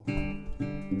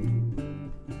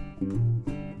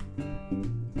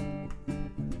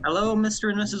Hello,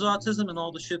 Mr. and Mrs. Autism and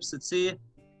all the ships at sea.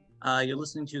 You're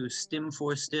listening to STEM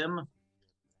for STEM,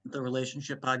 the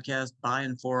relationship podcast by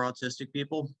and for autistic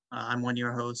people. I'm one of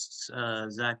your hosts,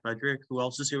 Zach Budrick. Who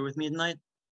else is here with me tonight?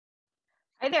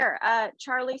 Hi there,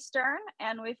 Charlie Stern,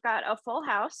 and we've got a full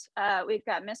house. We've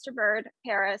got Mr. Bird,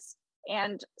 Paris,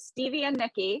 and Stevie and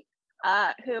Nikki,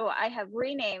 who I have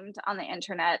renamed on the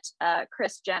internet,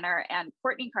 Kris Jenner and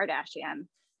Kourtney Kardashian,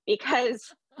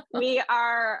 because we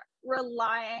are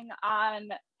relying on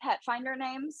pet finder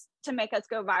names to make us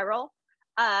go viral.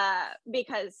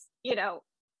 Because, you know,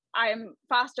 I'm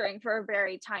fostering for a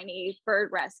very tiny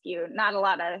bird rescue. Not a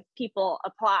lot of people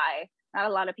apply. Not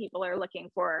a lot of people are looking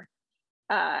for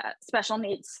special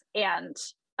needs and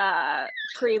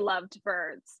pre-loved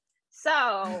birds.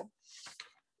 So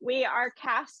we are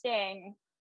casting,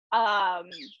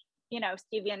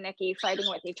 Stevie and Nikki fighting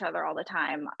with each other all the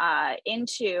time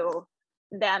into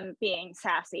them being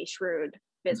sassy, shrewd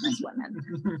businesswomen.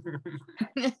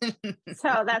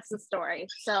 So that's the story.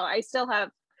 So I still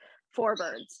have 4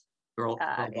 birds Girl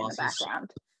in bosses. the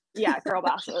background. Yeah, girl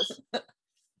bosses.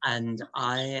 And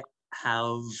I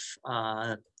have,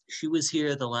 she was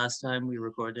here the last time we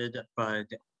recorded, but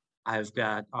I've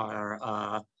got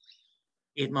our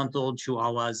 8-month-old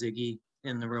Chihuahua Ziggy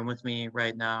in the room with me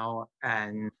right now,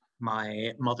 and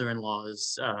my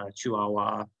mother-in-law's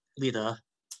Chihuahua Lita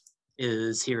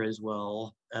is here as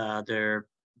well. They're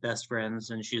best friends,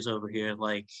 and she's over here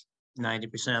like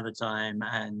 90% of the time.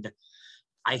 And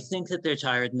I think that they're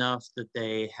tired enough that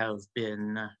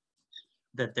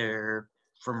they're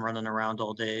from running around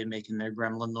all day making their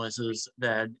gremlin noises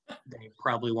that they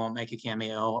probably won't make a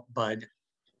cameo, but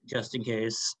just in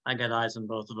case, I got eyes on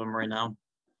both of them right now.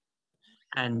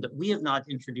 And we have not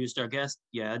introduced our guest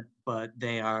yet, but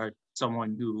they are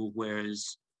someone who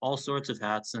wears all sorts of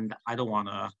hats, and I don't want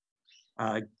to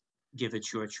give it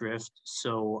short shrift.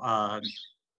 So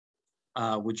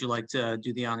would you like to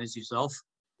do the honors yourself?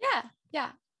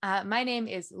 Yeah. My name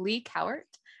is Lee Cowart.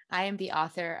 I am the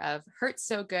author of Hurt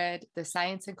So Good, The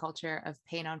Science and Culture of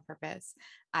Pain on Purpose.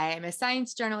 I am a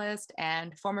science journalist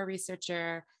and former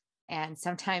researcher and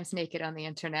sometimes naked on the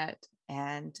internet.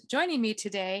 And joining me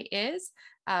today is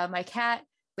my cat,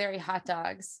 Larry Hot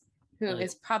Dogs, who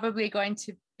is probably going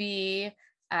to be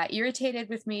irritated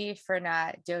with me for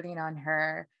not doting on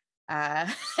her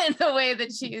in the way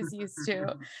that she is used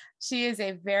to. She is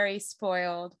a very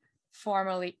spoiled,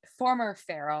 former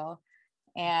feral,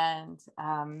 and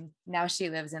now she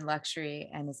lives in luxury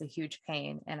and is a huge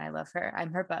pain, and I love her.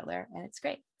 I'm her butler, and it's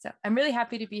great. So I'm really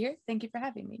happy to be here. Thank you for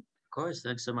having me. Of course.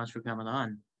 Thanks so much for coming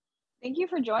on. Thank you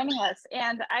for joining us.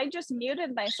 And I just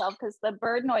muted myself because the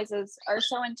bird noises are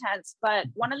so intense, but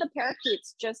one of the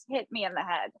parakeets just hit me in the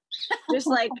head. Just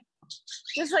like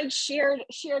sheared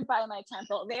by my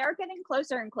temple. They are getting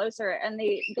closer and closer, and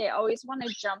they always want to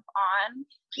jump on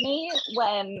me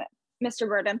when Mr.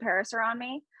 Bird and Paris are on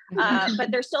me. But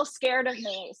they're still scared of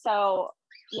me. So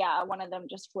yeah, one of them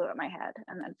just flew at my head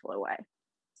and then flew away.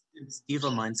 It's diva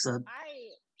mindset.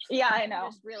 I know.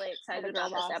 I'm just really excited about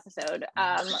this episode.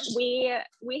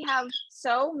 We have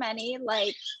so many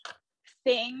like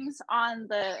things on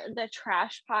the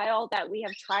trash pile that we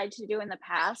have tried to do in the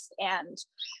past, and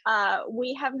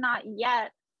we have not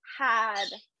yet had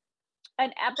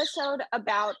an episode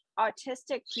about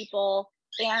autistic people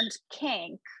and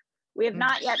kink. We have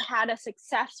not yet had a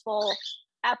successful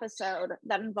episode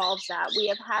that involves that. We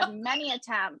have had many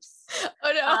attempts.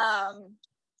 Oh no.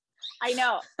 I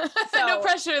know. So, no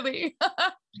pressure, Lee.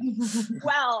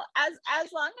 Well,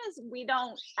 as long as we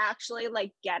don't actually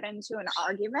like get into an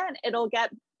argument, it'll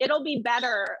be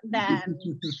better than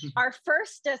our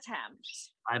first attempt.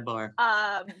 Bar.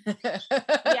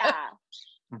 Yeah.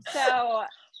 So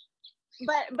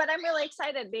but I'm really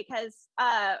excited because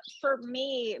for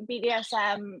me,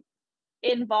 BDSM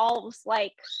involves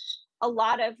like a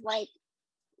lot of like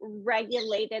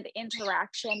regulated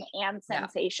interaction and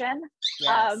sensation.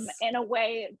 Yes. In a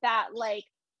way that like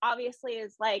obviously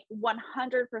is like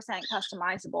 100%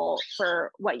 customizable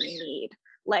for what you need.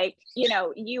 Like, you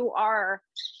know, you are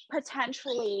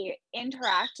potentially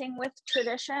interacting with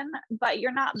tradition, but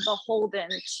you're not beholden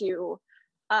to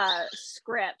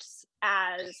scripts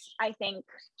as I think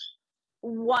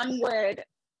one would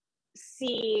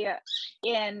see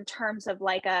in terms of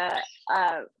like a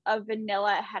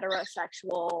vanilla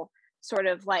heterosexual sort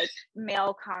of like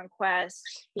male conquest,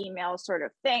 female sort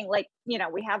of thing. Like, you know,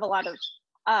 we have a lot of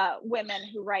women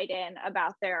who write in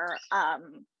about their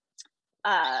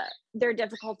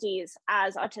difficulties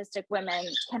as autistic women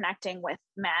connecting with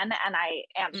men, and I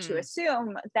am to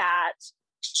assume that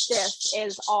this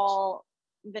is all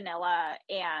vanilla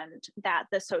and that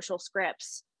the social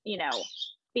scripts, you know,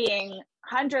 being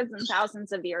hundreds and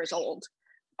thousands of years old,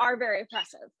 are very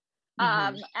oppressive.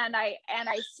 And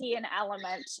I see an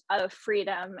element of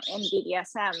freedom in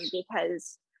BDSM,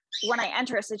 because when I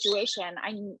enter a situation,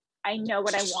 I know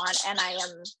what I want, and I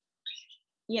am,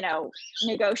 you know,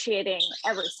 negotiating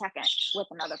every second with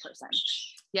another person.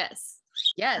 Yes.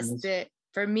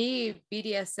 For me,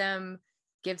 BDSM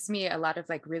gives me a lot of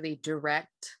like really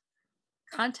direct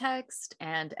context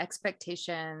and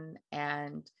expectation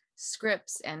and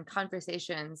scripts and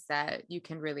conversations that you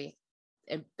can really,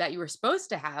 that you were supposed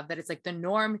to have, that it's like the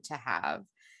norm to have.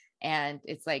 And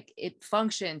it's like, it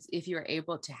functions if you're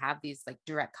able to have these like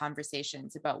direct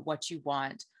conversations about what you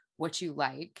want, what you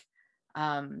like.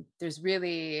 There's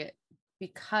really,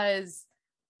 because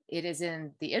it is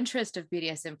in the interest of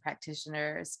BDSM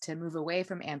practitioners to move away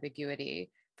from ambiguity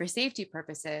for safety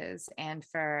purposes and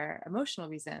for emotional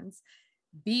reasons,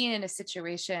 being in a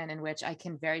situation in which I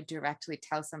can very directly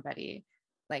tell somebody,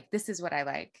 like, this is what I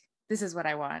like, this is what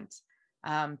I want,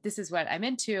 this is what I'm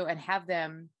into, and have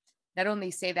them not only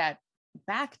say that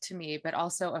back to me, but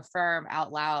also affirm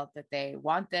out loud that they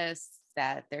want this,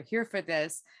 that they're here for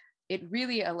this. It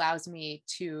really allows me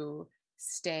to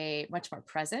stay much more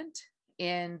present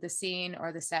in the scene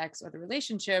or the sex or the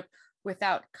relationship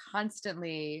without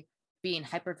constantly being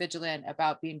hypervigilant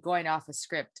about going off a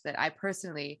script that I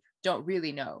personally don't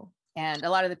really know. And a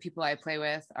lot of the people I play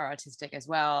with are autistic as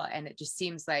well. And it just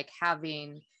seems like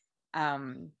having,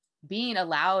 being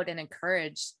allowed and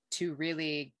encouraged to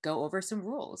really go over some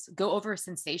rules, go over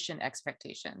sensation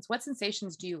expectations. What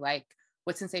sensations do you like?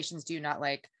 What sensations do you not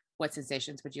like? What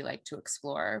sensations would you like to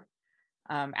explore?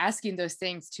 Asking those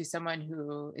things to someone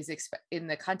who is in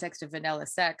the context of vanilla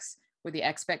sex, where the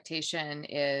expectation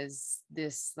is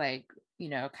this, like, you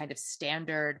know, kind of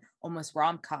standard, almost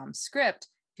rom-com script.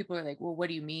 People are like, well, what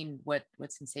do you mean? What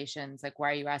sensations? Like, why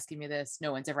are you asking me this?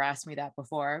 No one's ever asked me that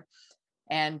before.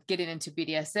 And getting into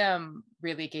BDSM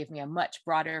really gave me a much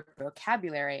broader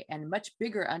vocabulary and much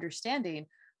bigger understanding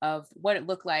of what it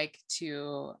looked like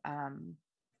to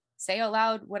say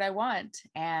aloud what I want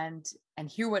and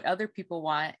hear what other people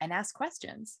want and ask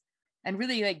questions and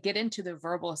really like get into the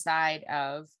verbal side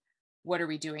of what are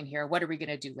we doing here? What are we going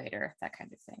to do later? That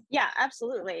kind of thing. Yeah,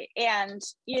 absolutely. And,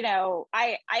 you know,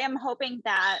 I am hoping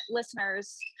that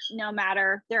listeners, no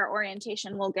matter their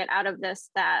orientation, will get out of this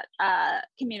that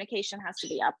communication has to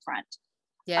be upfront.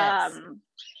 Yes.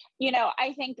 You know,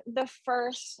 I think the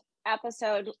first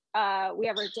episode we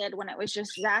ever did, when it was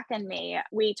just Zach and me,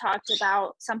 we talked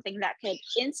about something that could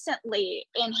instantly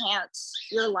enhance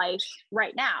your life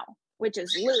right now, which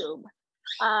is lube.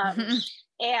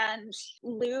 And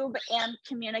lube and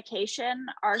communication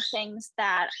are things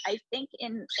that I think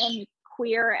in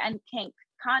queer and kink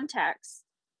contexts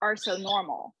are so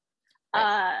normal.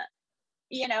 Right.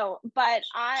 You know, but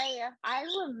I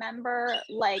remember,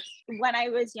 like, when I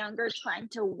was younger, trying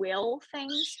to will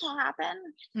things to happen,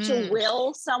 to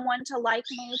will someone to like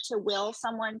me, to will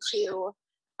someone to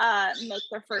make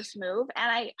their first move.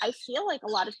 And I feel like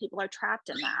a lot of people are trapped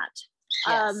in that.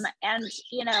 Yes. And,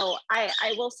 you know,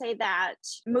 I will say that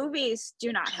movies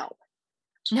do not help.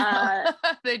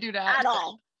 They do not.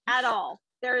 At all.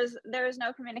 There's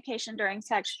no communication during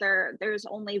sex. There's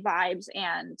only vibes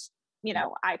and, you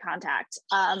know, eye contact.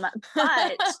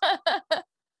 But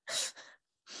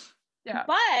yeah.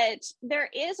 But there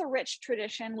is a rich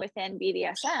tradition within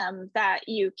BDSM that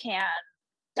you can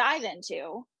dive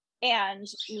into and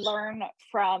learn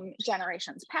from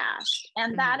generations past.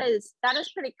 And that is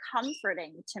pretty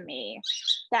comforting to me,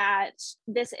 that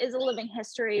this is a living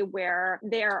history where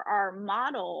there are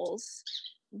models,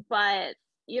 but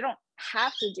you don't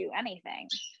have to do anything.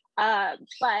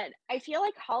 But I feel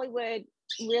like Hollywood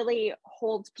really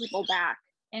holds people back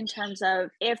in terms of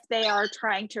if they are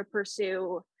trying to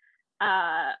pursue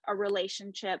a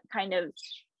relationship, kind of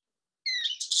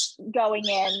going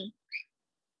in.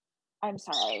 I'm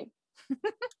sorry.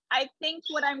 I think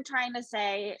what I'm trying to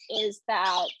say is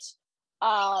that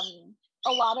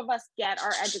a lot of us get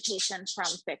our education from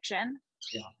fiction.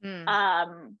 Yeah.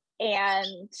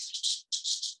 And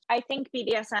I think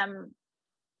BDSM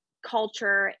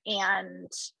culture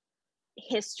and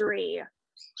history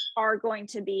are going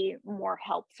to be more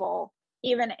helpful,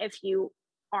 even if you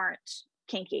aren't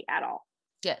kinky at all.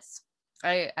 Yes,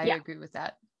 I agree with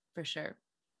that for sure.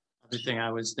 The thing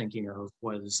I was thinking of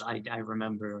was I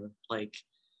remember, like,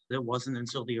 it wasn't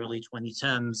until the early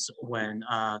 2010s when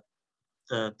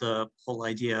the whole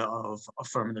idea of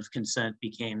affirmative consent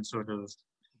became sort of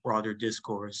broader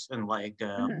discourse, and like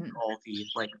all the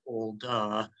like old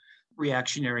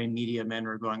reactionary media men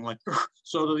were going like,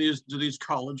 so do these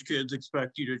college kids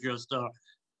expect you to just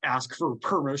ask for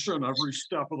permission every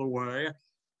step of the way?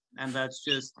 And that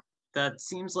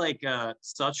seems like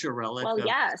such a relic Well, of,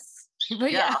 yes.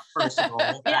 But yeah, first of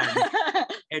all, and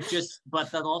Yeah.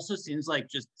 but that also seems like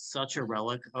just such a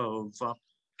relic of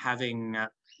having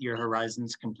your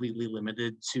horizons completely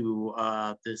limited to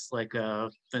this like a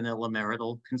vanilla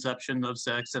marital conception of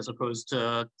sex, as opposed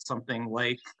to something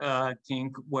like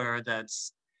kink, where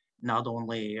that's not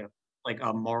only like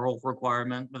a moral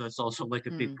requirement, but it's also like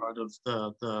a big mm, part of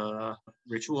the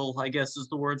ritual, I guess is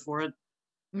the word for it.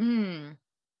 mm,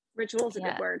 Ritual's a good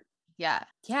yeah, word. yeah,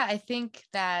 yeah. I think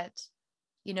that,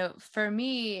 for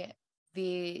me,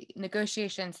 the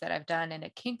negotiations that I've done in a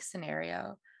kink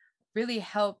scenario really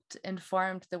helped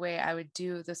informed the way I would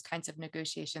do those kinds of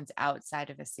negotiations outside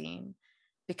of a scene,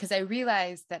 because I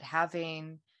realized that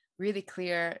having really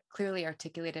clearly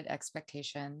articulated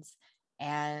expectations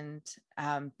and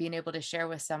being able to share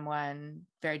with someone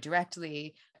very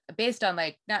directly based on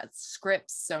like not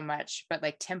scripts so much, but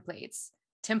like templates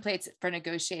for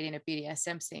negotiating a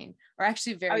BDSM scene are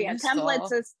actually Oh very yeah,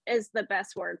 templates useful. is the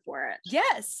best word for it.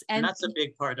 Yes. And And that's a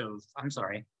big part of, I'm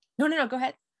sorry. no, go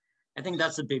ahead. I think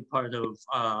that's a big part of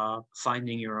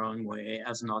finding your own way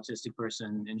as an autistic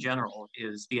person in general,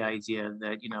 is the idea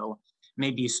that,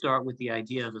 maybe you start with the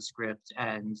idea of a script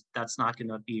and that's not going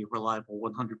to be reliable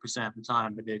 100% of the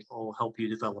time, but it will help you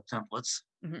develop templates.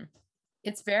 Mhm.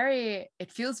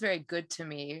 It feels very good to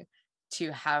me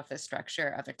to have the structure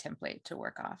of a template to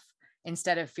work off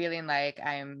instead of feeling like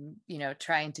I'm,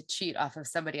 trying to cheat off of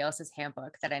somebody else's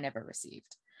handbook that I never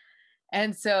received.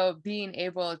 And so being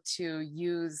able to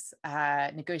use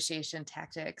negotiation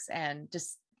tactics and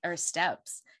just or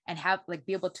steps and have like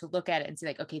be able to look at it and say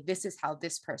like, okay, this is how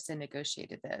this person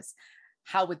negotiated this.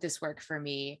 How would this work for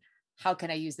me? How can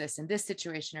I use this in this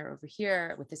situation or over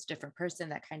here with this different person,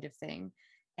 that kind of thing.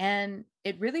 And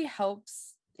it really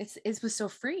helps. It was so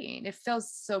freeing. It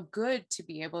feels so good to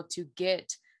be able to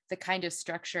get the kind of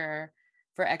structure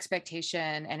for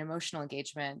expectation and emotional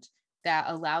engagement that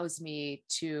allows me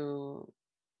to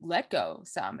let go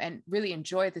some and really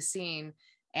enjoy the scene.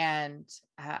 And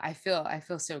I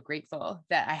feel so grateful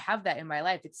that I have that in my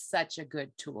life. It's such a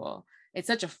good tool. It's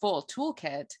such a full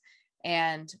toolkit.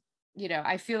 And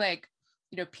I feel like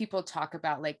people talk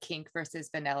about like kink versus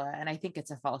vanilla, and I think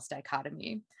it's a false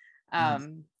dichotomy.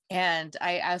 And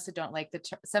I also don't like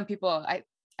some people.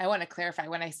 I want to clarify,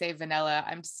 when I say vanilla,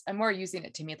 I'm more using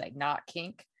it to mean like not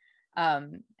kink,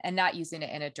 and not using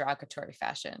it in a derogatory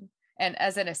fashion. And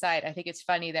as an aside, I think it's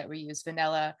funny that we use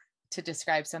vanilla to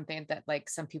describe something that like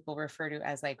some people refer to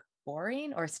as like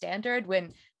boring or standard,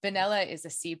 when vanilla is a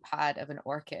seed pod of an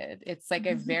orchid. It's like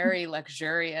a very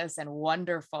luxurious and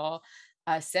wonderful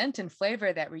scent and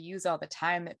flavor that we use all the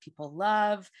time, that people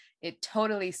love. It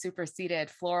totally superseded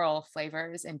floral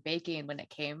flavors in baking when it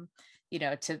came,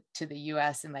 to the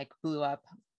US, and like blew up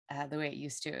the way it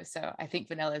used to. So I think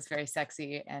vanilla is very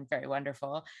sexy and very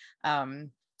wonderful,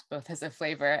 both as a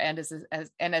flavor and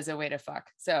as a way to fuck.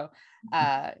 So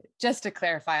just to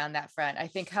clarify on that front, I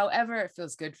think however it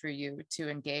feels good for you to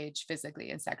engage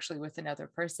physically and sexually with another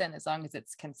person, as long as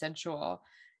it's consensual,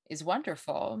 is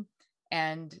wonderful.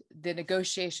 And the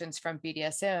negotiations from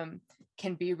BDSM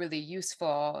can be really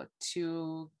useful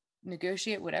to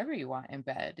negotiate whatever you want in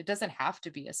bed. It doesn't have to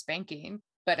be a spanking,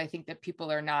 but I think that people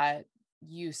are not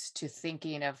used to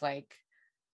thinking of like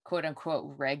quote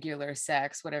unquote regular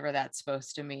sex, whatever that's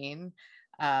supposed to mean,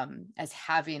 as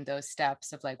having those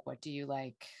steps of like, what do you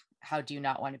like? How do you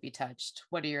not want to be touched?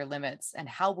 What are your limits? And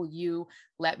how will you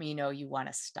let me know you want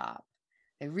to stop?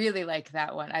 I really like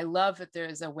that one. I love that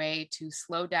there's a way to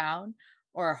slow down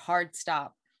or hard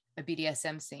stop a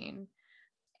BDSM scene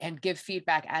and give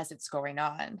feedback as it's going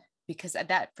on, because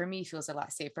that for me feels a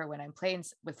lot safer when I'm playing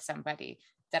with somebody,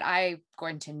 that I'm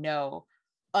going to know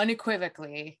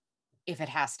unequivocally if it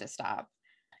has to stop.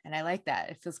 And I like that.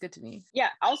 It feels good to me. Yeah.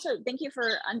 Also, thank you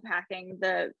for unpacking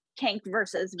the kink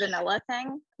versus vanilla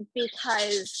thing,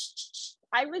 because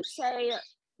I would say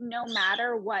no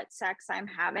matter what sex I'm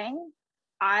having,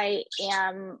 I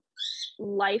am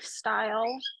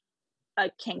lifestyle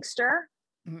a kinkster.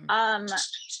 Mhm.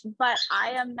 But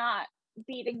I am not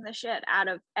beating the shit out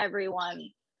of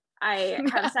everyone I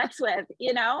have sex with.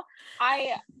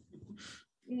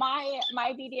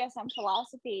 My BDSM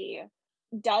philosophy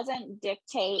doesn't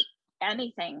dictate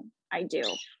anything I do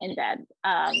in bed.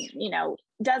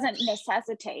 Doesn't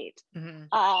necessitate. Mhm.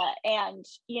 And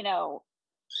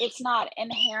it's not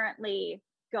inherently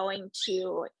going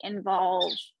to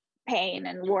involve pain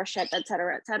and worship, et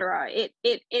cetera, et cetera. It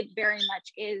very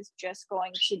much is just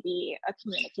going to be a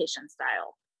communication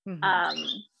style.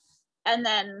 Mhm. And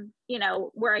then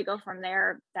where I go from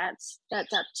there, that's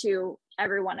up to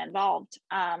everyone involved.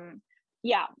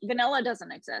 yeah, vanilla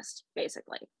doesn't exist,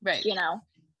 basically. Right. You know?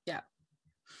 Yeah.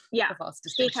 Yeah. The false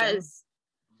distinction. Because,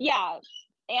 yeah.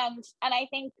 And I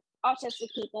think autistic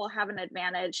people have an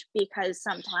advantage because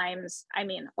sometimes, I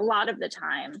mean, a lot of the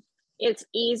time, it's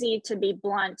easy to be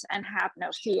blunt and have no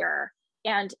fear.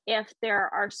 And if there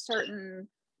are certain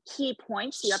key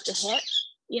points you have to hit,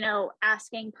 you know,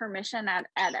 asking permission at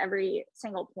every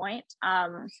single point,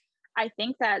 I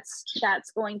think that's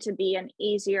going to be an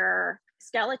easier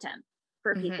skeleton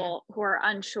for people who are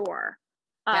unsure.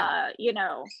 You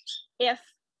know,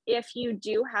 if you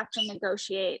do have to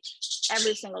negotiate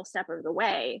every single step of the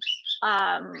way,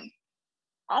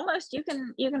 almost you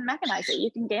can mechanize it,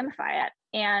 you can gamify it,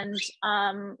 and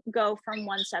go from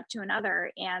one step to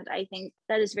another. And I think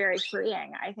that is very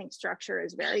freeing. I think structure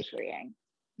is very freeing.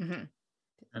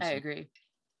 I agree.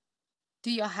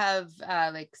 Do you have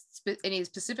like any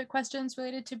specific questions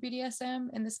related to BDSM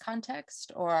in this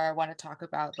context, or want to talk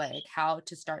about like how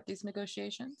to start these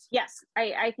negotiations? Yes,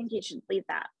 I think you should lead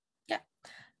that. Yeah.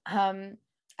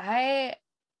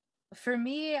 For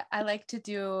me, I like to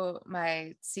do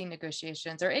my scene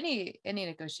negotiations or any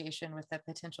negotiation with a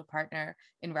potential partner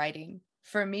in writing.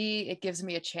 For me, it gives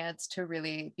me a chance to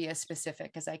really be as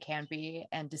specific as I can be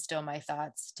and distill my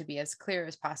thoughts to be as clear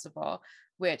as possible,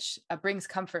 which brings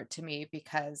comfort to me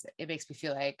because it makes me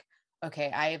feel like,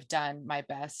 okay, I have done my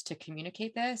best to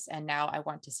communicate this, and now I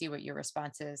want to see what your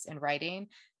response is in writing,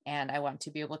 and I want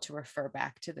to be able to refer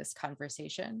back to this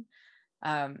conversation.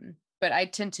 But I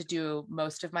tend to do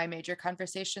most of my major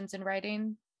conversations in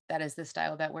writing. That is the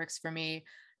style that works for me.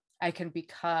 I can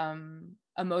become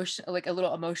like a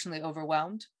little emotionally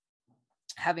overwhelmed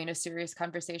having a serious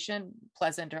conversation,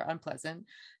 pleasant or unpleasant.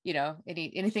 You know,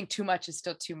 anything too much is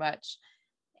still too much.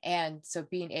 And so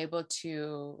being able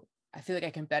to, I feel like I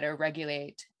can better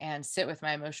regulate and sit with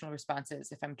my emotional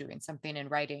responses if I'm doing something in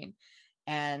writing,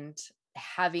 and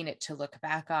having it to look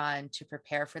back on to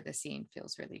prepare for the scene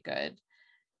feels really good.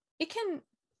 It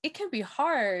can be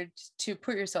hard to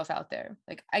put yourself out there.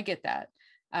 Like, I get that.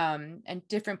 And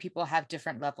different people have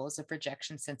different levels of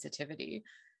rejection sensitivity.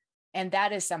 And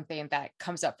that is something that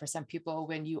comes up for some people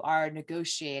when you are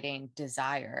negotiating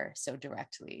desire so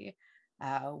directly.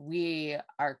 We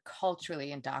are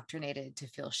culturally indoctrinated to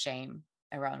feel shame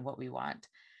around what we want.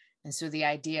 And so the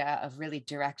idea of really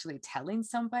directly telling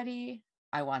somebody,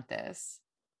 I want this,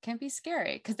 can be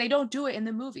scary because they don't do it in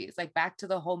the movies. Like, back to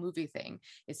the whole movie thing.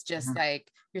 It's just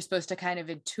like you're supposed to kind of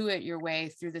intuit your way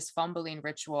through this fumbling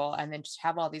ritual and then just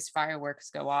have all these fireworks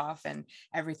go off and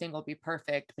everything will be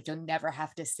perfect, but you'll never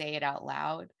have to say it out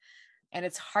loud. And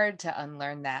it's hard to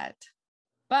unlearn that.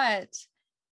 But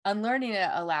unlearning it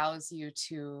allows you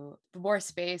to more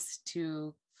space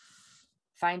to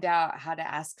find out how to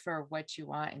ask for what you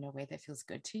want in a way that feels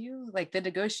good to you. Like the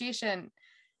negotiation,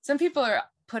 some people are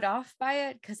put off by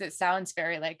it because it sounds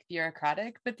very like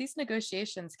bureaucratic, but these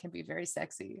negotiations can be very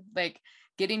sexy. Like,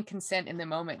 getting consent in the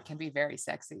moment can be very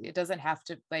sexy. It doesn't have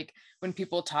to, like, when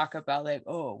people talk about like,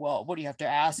 oh, well, what do you have to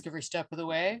ask every step of the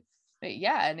way? But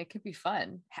yeah, and it could be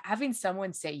fun. Having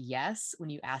someone say yes when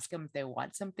you ask them if they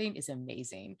want something is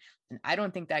amazing. And I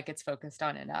don't think that gets focused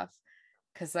on enough,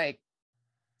 because like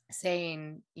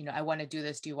saying, you know, I want to do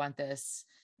this, do you want this,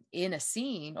 in a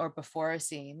scene or before a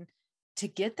scene, to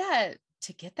get that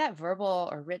verbal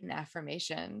or written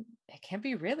affirmation, it can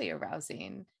be really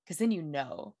arousing, because then you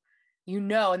know,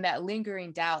 and that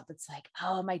lingering doubt that's like,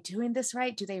 oh, am I doing this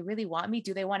right? Do they really want me?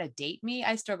 Do they want to date me?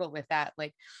 I struggle with that.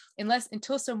 Like,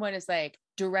 until someone is like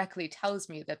directly tells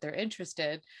me that they're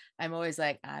interested, I'm always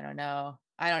like, I don't know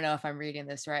if I'm reading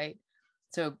this right.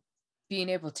 So being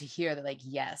able to hear that, like,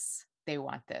 yes, they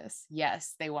want this,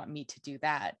 yes, they want me to do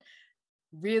that,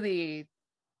 really,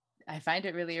 I find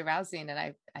it really arousing. And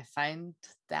I find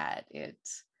that it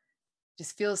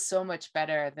just feels so much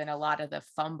better than a lot of the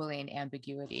fumbling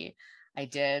ambiguity I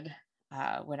did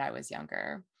when I was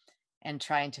younger, and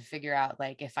trying to figure out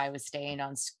like if I was staying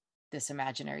on this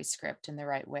imaginary script in the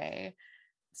right way.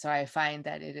 So I find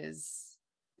that it is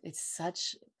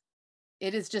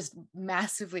just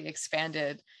massively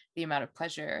expanded the amount of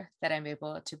pleasure that I'm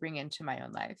able to bring into my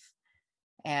own life.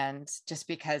 And just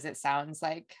because it sounds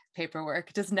like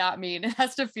paperwork does not mean it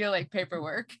has to feel like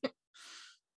paperwork.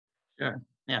 Sure.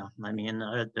 Yeah. I mean,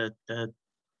 a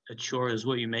chore is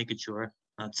what you make a chore.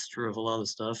 That's true of a lot of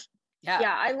stuff.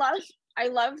 Yeah. I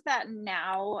love that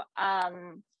now,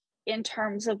 in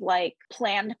terms of like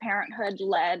Planned Parenthood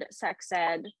led sex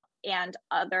ed and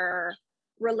other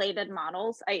related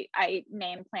models. I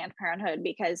name Planned Parenthood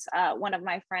because one of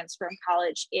my friends from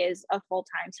college is a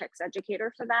full-time sex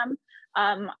educator for them.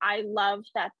 I love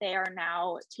that they are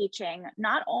now teaching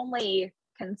not only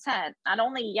consent, not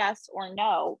only yes or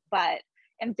no, but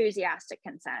enthusiastic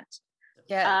consent.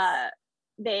 Yes.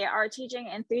 They are teaching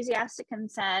enthusiastic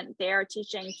consent. They are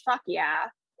teaching fuck yeah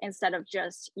instead of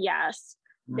just yes.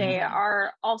 They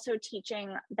are also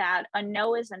teaching that a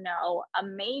no is a no, a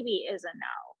maybe is a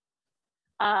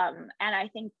no. And I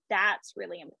think that's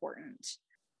really important.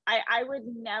 I would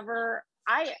never,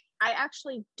 I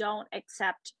actually don't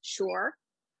accept sure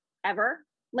ever.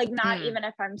 Like, not even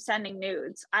if I'm sending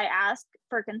nudes. I ask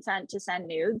for consent to send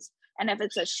nudes. And if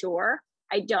it's a sure,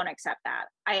 I don't accept that.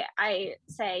 I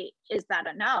say, is that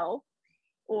a no?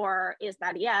 Or is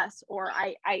that a yes? Or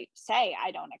I say,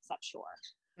 I don't accept sure.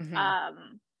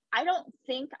 I don't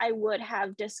think I would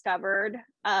have discovered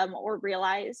or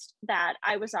realized that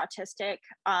I was autistic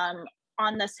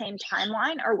on the same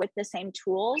timeline or with the same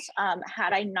tools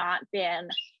had I not been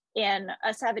in a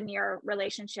 7-year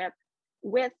relationship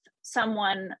with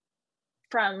someone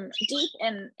from deep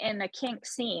in a kink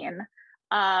scene,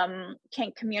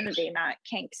 kink community, not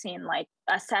kink scene, like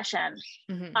a session.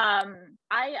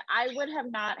 I would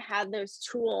have not had those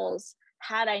tools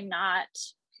had I not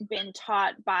been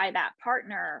taught by that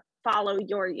partner, follow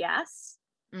your yes.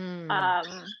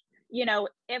 You know,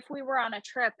 if we were on a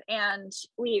trip, and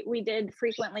we did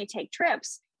frequently take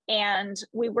trips, and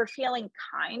we were feeling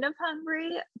kind of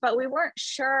hungry, but we weren't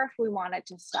sure if we wanted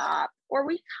to stop, or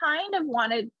we kind of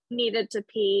needed to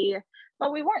pee,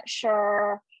 but we weren't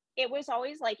sure. It was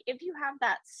always like, if you have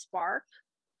that spark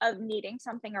of needing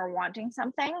something or wanting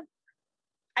something,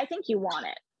 I think you want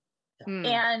it.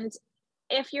 And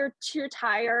if you're too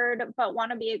tired, but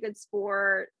want to be a good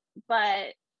sport,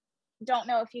 but don't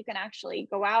know if you can actually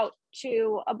go out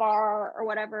to a bar or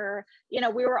whatever, you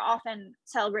know, we were often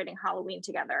celebrating Halloween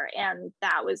together, and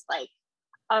that was like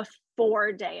a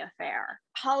 4-day affair.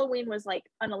 Halloween was like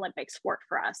an Olympic sport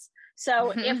for us.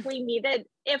 So if we needed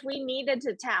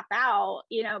to tap out,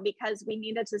 you know, because we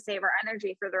needed to save our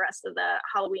energy for the rest of the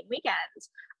Halloween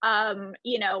weekend,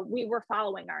 you know, we were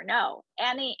following our no.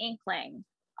 Any inkling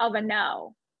of a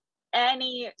no,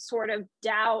 any sort of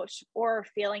doubt or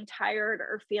feeling tired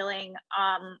or feeling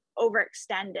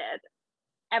overextended,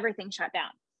 everything shut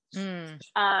down.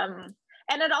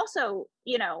 And it also,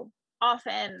 you know,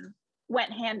 often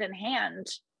went hand in hand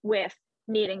with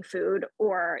needing food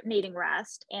or needing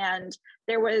rest. And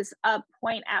there was a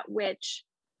point at which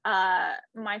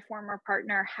my former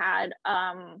partner had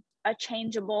a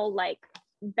changeable like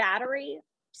battery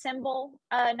symbol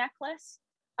necklace.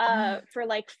 For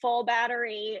like full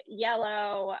battery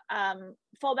yellow,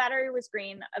 full battery was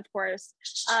green, of course,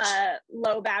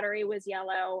 low battery was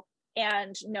yellow,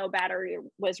 and no battery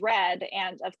was red.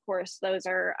 And of course, those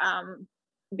are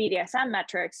BDSM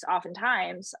metrics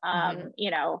oftentimes. You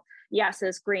know, yes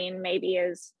is green, maybe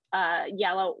is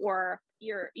yellow, or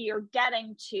you're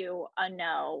getting to a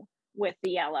no with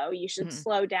the yellow. You should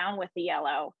slow down with the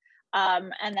yellow.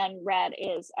 And then red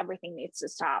is everything needs to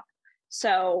stop.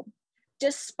 So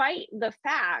despite the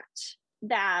fact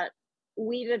that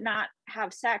we did not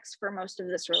have sex for most of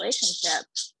this relationship,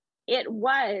 it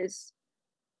was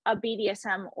a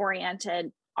BDSM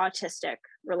oriented autistic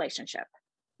relationship.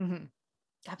 Absolutely.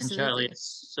 And Charlie,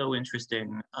 it's so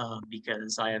interesting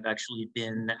because I have actually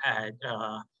been at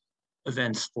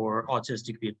events for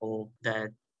autistic people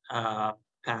that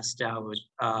passed out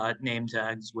name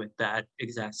tags with that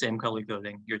exact same color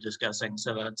coding you're discussing.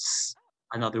 So that's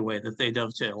another way that they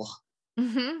dovetail.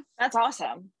 That's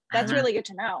awesome. That's really good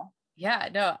to know. Yeah,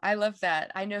 no, I love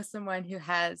that. I know someone who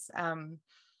has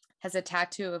a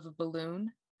tattoo of a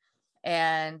balloon,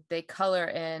 and they color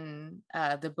in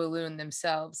the balloon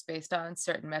themselves based on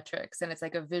certain metrics, and it's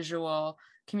like a visual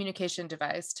communication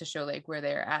device to show like where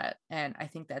they're at. And I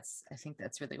think that's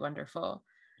really wonderful.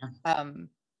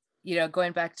 You know,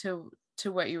 going back to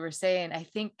what you were saying, I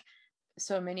think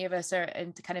so many of us are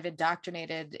kind of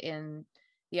indoctrinated in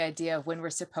the idea of when we're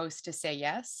supposed to say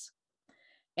yes.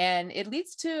 And it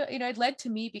leads to, you know, it led to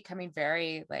me becoming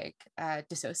very like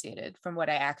dissociated from what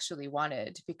I actually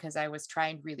wanted, because I was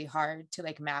trying really hard to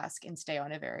like mask and stay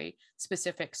on a very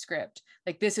specific script.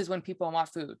 Like, this is when people want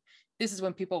food. This is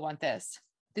when people want this.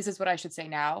 This is what I should say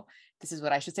now. This is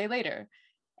what I should say later.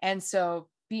 And so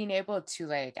being able to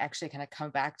like actually kind of come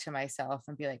back to myself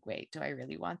and be like, wait, do I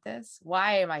really want this?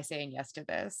 Why am I saying yes to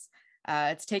this?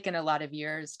 It's taken a lot of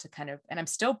years to kind of, and I'm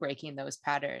still breaking those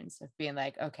patterns of being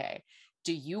like, okay,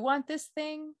 do you want this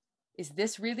thing? Is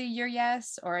this really your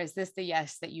yes? Or is this the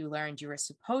yes that you learned you were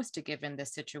supposed to give in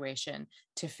this situation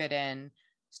to fit in,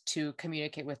 to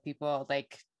communicate with people,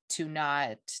 like to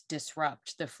not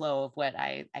disrupt the flow of what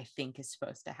I think is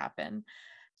supposed to happen?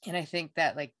 And I think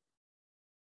that like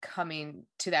coming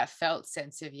to that felt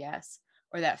sense of yes,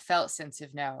 or that felt sense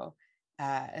of no,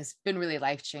 has been really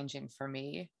life-changing for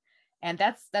me. And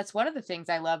that's one of the things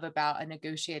I love about a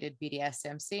negotiated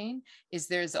BDSM scene, is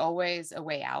there's always a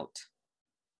way out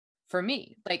for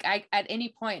me. Like at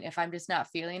any point, if I'm just not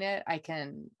feeling it, I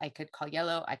could call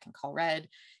yellow, I can call red,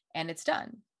 and it's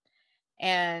done.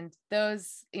 And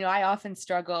those, I often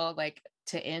struggle like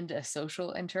to end a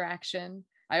social interaction.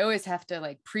 I always have to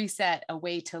like preset a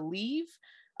way to leave.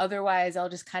 Otherwise, I'll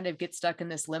just kind of get stuck in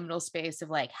this liminal space of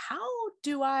like, how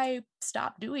do I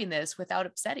stop doing this without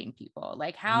upsetting people?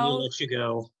 Like I'm gonna how let you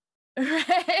go.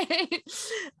 Right.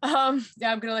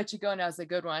 Yeah, I'm gonna let you go now is a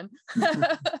good one. I'm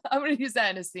gonna use that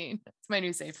in a scene. It's my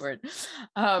new safe word.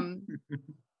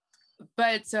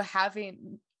 But so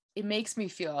it makes me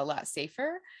feel a lot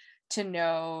safer to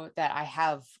know that I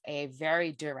have a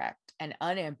very direct and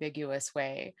unambiguous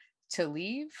way to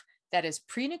leave that is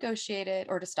pre-negotiated,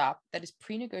 or to stop, that is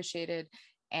pre-negotiated,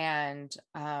 and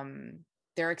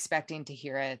they're expecting to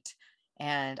hear it,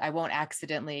 and I won't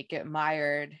accidentally get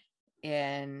mired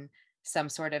in some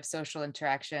sort of social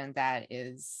interaction that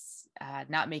is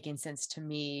not making sense to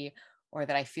me, or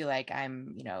that I feel like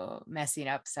I'm, messing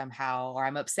up somehow, or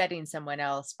I'm upsetting someone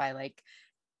else by like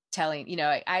telling,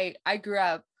 I grew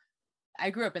up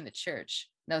in the church.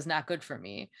 That was not good for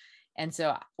me. And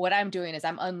so what I'm doing is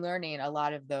I'm unlearning a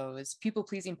lot of those people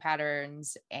pleasing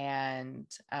patterns and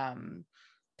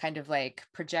kind of like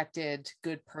projected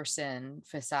good person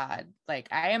facade. Like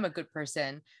I am a good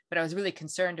person, but I was really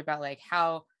concerned about like,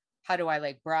 how do I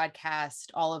like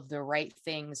broadcast all of the right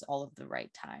things all of the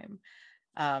right time?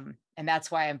 And that's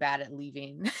why I'm bad at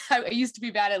leaving. I used to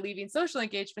be bad at leaving social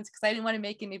engagements because I didn't want to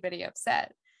make anybody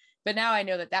upset. But now I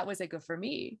know that wasn't good for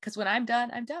me, because when I'm done,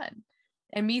 I'm done.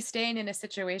 And me staying in a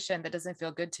situation that doesn't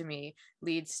feel good to me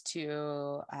leads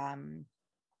to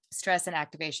stress and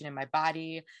activation in my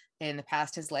body. In the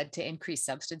past has led to increased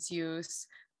substance use.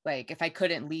 Like if I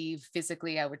couldn't leave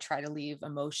physically, I would try to leave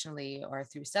emotionally or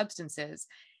through substances.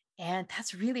 And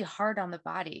that's really hard on the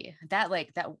body.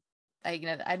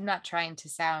 I'm not trying to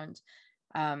sound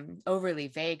overly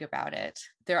vague about it.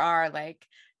 There are like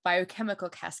biochemical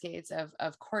cascades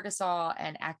of cortisol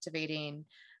and activating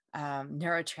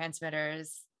neurotransmitters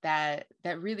that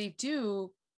really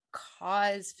do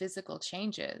cause physical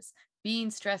changes.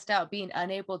 Being stressed out, being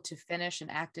unable to finish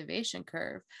an activation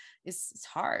curve is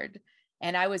hard.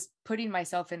 And I was putting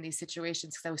myself in these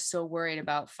situations because I was so worried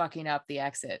about fucking up the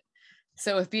exit.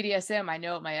 So with BDSM, I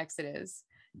know what my exit is,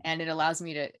 and it allows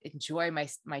me to enjoy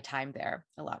my time there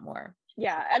a lot more.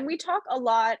 Yeah. And we talk a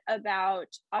lot about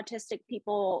autistic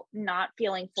people not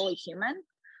feeling fully human.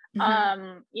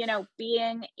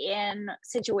 Being in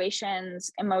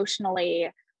situations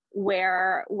emotionally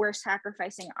where we're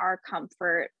sacrificing our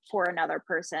comfort for another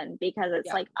person because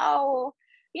it's like, oh,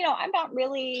 I'm not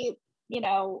really, you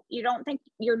don't think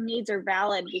your needs are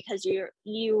valid because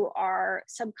you are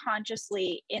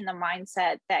subconsciously in the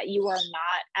mindset that you are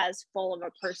not as full of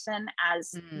a person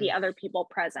as the other people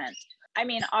present. I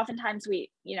mean, oftentimes we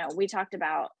talked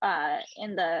about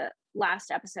in the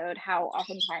last episode how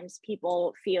oftentimes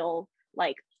people feel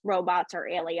like robots or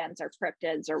aliens or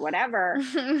cryptids or whatever.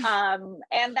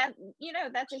 And that,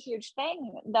 that's a huge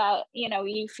thing that,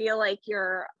 you feel like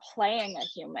you're playing a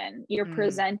human, you're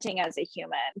presenting as a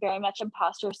human, very much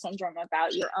imposter syndrome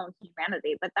about your own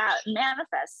humanity. But that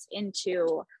manifests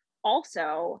into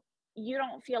also, you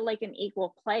don't feel like an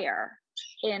equal player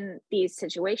in these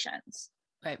situations.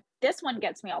 Right. This one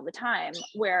gets me all the time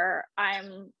where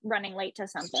I'm running late to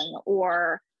something,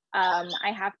 or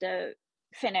I have to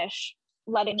finish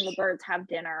letting the birds have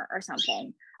dinner or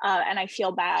something. And I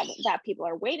feel bad that people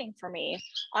are waiting for me.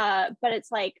 But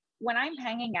it's like when I'm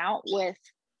hanging out with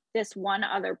this one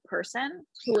other person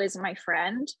who is my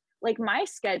friend, like my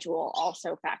schedule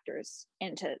also factors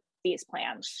into these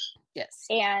plans. Yes.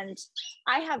 And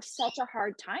I have such a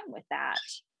hard time with that.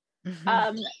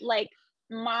 Like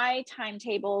my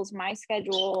timetables, my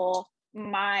schedule,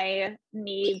 my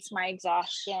needs, my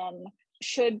exhaustion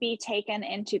should be taken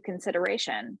into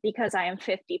consideration because I am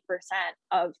 50%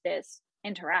 of this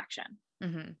interaction.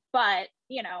 But,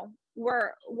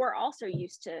 we're also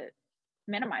used to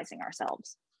minimizing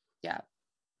ourselves. Yeah.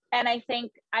 And I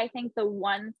think the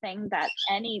one thing that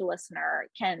any listener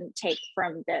can take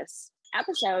from this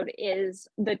episode is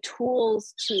the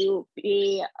tools to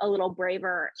be a little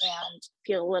braver and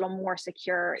feel a little more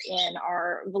secure in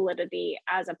our validity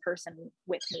as a person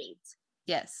with needs.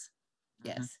 Yes.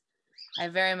 Yes. I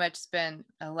very much spent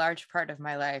a large part of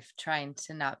my life trying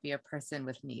to not be a person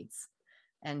with needs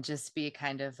and just be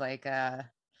kind of like a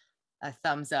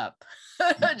thumbs up,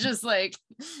 just like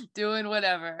doing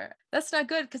whatever. That's not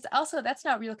good, because also that's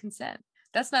not real consent.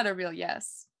 That's not a real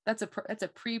yes. That's a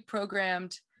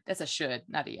pre-programmed, that's a should,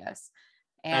 not a yes.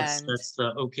 And That's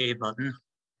the okay button.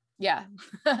 yeah,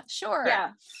 sure.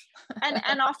 Yeah.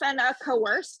 And often a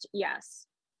coerced yes.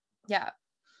 Yeah.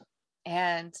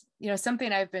 And,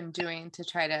 something I've been doing to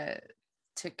try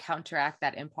to counteract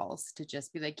that impulse to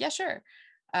just be like, yeah, sure,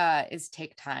 is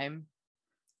take time.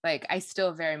 Like I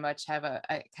still very much have a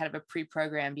kind of a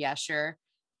pre-programmed, yeah, sure,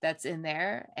 that's in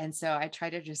there. And so I try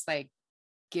to just like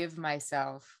give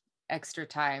myself extra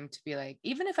time to be like,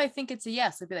 even if I think it's a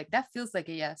yes, I'd be like, that feels like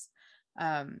a yes.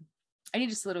 I need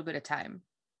just a little bit of time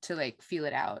to like feel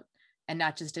it out and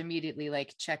not just immediately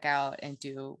like check out and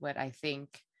do what I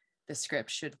think the script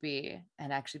should be,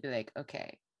 and actually be like,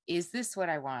 okay, is this what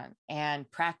I want? And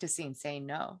practicing saying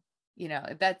no.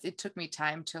 It took me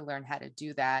time to learn how to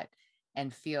do that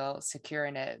and feel secure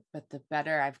in it. But the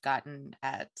better I've gotten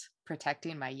at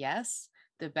protecting my yes,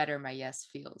 the better my yes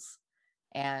feels.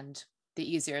 And the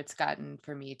easier it's gotten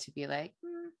for me to be like,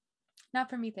 not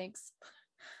for me, thanks.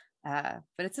 But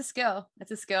it's a skill.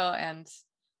 It's a skill. And,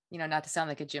 not to sound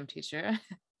like a gym teacher,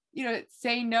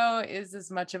 saying no is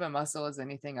as much of a muscle as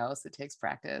anything else. It takes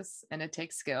practice and it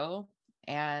takes skill.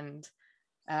 And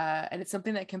it's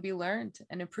something that can be learned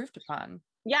and improved upon.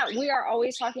 Yeah, we are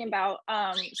always talking about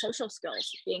social skills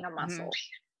being a muscle,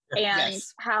 and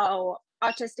Yes. how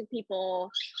autistic people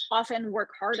often work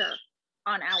harder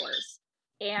on hours.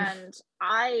 And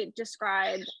I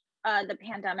describe the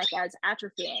pandemic as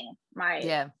atrophying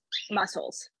my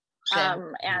muscles.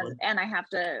 And I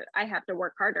have to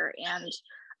work harder, and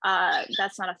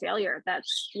that's not a failure.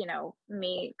 That's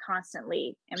me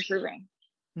constantly improving.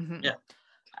 Yeah.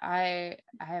 I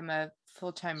am a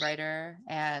full-time writer,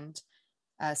 and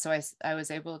so I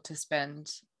was able to spend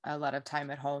a lot of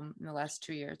time at home in the last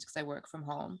 2 years because I work from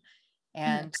home.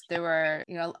 And there were,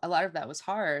 a lot of that was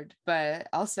hard, but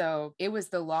also it was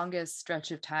the longest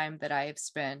stretch of time that I have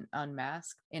spent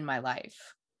unmasked in my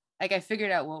life. Like I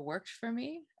figured out what worked for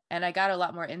me, and I got a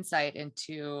lot more insight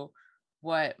into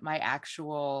what my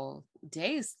actual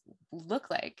days look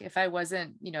like if I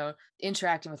wasn't,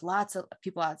 interacting with lots of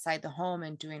people outside the home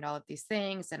and doing all of these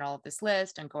things and all of this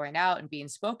list and going out and being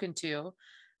spoken to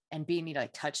and being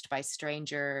like touched by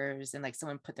strangers, and like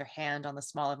someone put their hand on the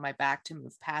small of my back to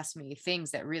move past me,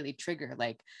 things that really trigger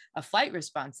like a flight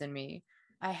response in me.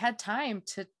 I had time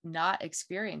to not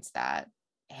experience that,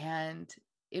 and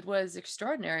it was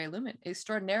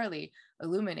extraordinarily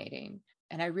illuminating.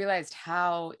 And I realized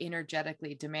how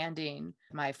energetically demanding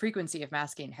my frequency of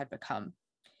masking had become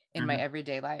in my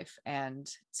everyday life. And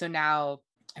so now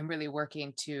I'm really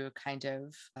working to kind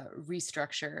of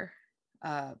restructure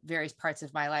various parts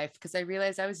of my life, because I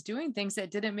realized I was doing things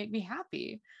that didn't make me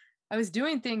happy. I was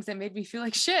doing things that made me feel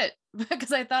like shit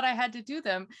because I thought I had to do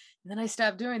them. And then I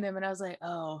stopped doing them and I was like,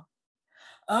 oh,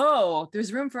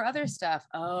 there's room for other stuff.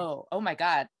 Oh my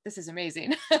God, this is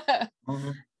amazing. I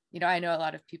know a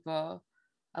lot of people,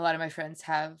 a lot of my friends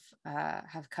have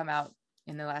come out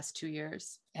in the last 2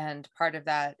 years. And part of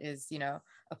that is,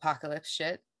 apocalypse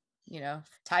shit.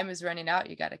 Time is running out.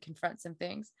 You got to confront some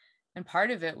things. And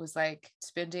part of it was like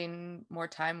spending more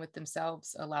time with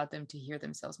themselves allowed them to hear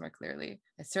themselves more clearly.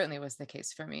 It certainly was the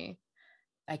case for me.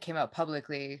 I came out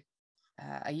publicly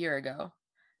a year ago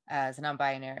as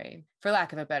non-binary, for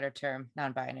lack of a better term,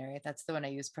 non-binary. That's the one I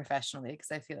use professionally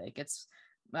because I feel like it's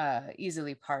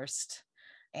easily parsed.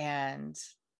 And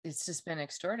it's just been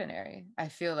extraordinary. I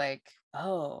feel like,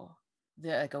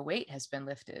 like a weight has been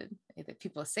lifted.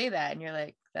 People say that and you're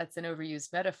like, that's an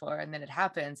overused metaphor. And then it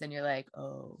happens and you're like,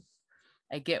 oh,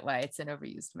 I get why it's an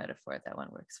overused metaphor. That one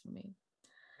works for me.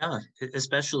 Yeah,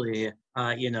 especially,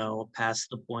 past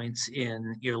the points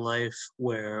in your life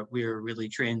where we're really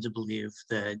trained to believe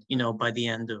that, by the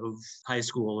end of high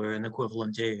school or an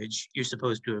equivalent age, you're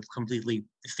supposed to have completely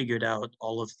figured out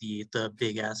all of the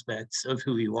big aspects of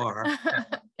who you are.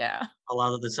 Yeah. A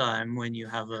lot of the time when you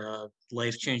have a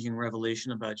life-changing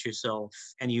revelation about yourself,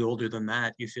 any older than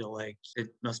that, you feel like it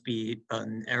must be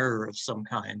an error of some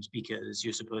kind because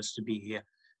you're supposed to be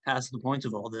past the point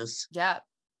of all this. Yeah.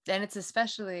 And it's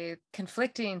especially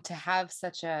conflicting to have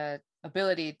such a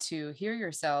ability to hear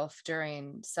yourself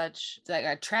during such like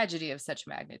a tragedy of such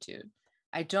magnitude.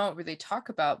 I don't really talk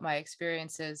about my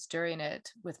experiences during it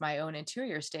with my own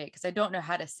interior state because I don't know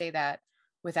how to say that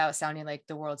without sounding like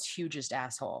the world's hugest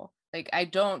asshole. Like I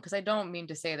don't mean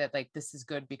to say that like this is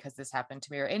good because this happened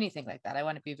to me or anything like that. I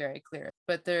want to be very clear.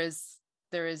 But there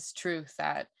is truth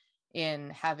that in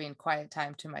having quiet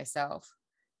time to myself,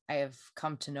 I have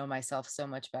come to know myself so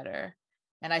much better.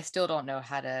 And I still don't know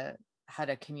how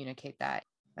to communicate that.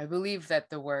 I believe that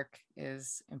the work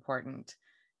is important.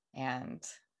 And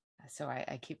so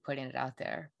I keep putting it out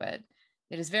there, but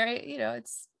it is very,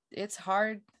 it's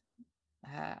hard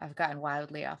I've gotten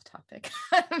wildly off topic.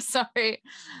 I'm sorry.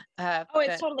 Oh,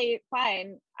 it's But totally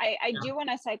fine. I Yeah. do want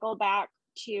to cycle back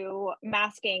to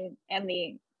masking and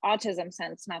the autism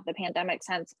sense, not the pandemic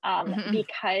sense, Mhm.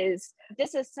 because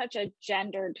this is such a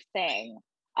gendered thing.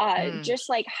 Mm, Just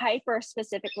like hyper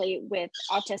specifically with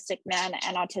autistic men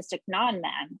and autistic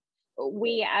non-men,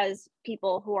 we as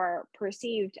people who are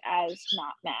perceived as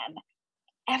not men,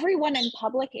 everyone in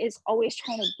public is always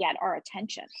trying to get our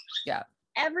attention. yeah.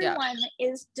 Yeah. Everyone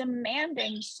is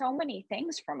demanding so many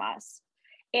things from us.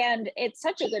 And it's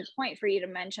such a good point for you to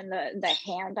mention the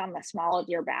hand on the small of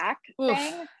your back Oof.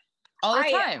 thing. All the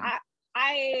I time. I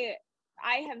I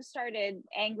I have started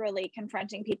angrily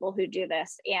confronting people who do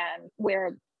this and wear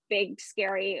a big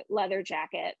scary leather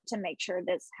jacket to make sure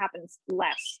this happens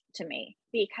less to me,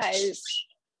 because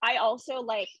I also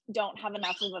like don't have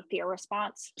enough of a fear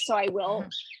response. So I will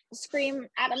Mhm. scream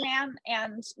at a man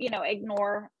and,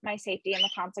 ignore my safety and the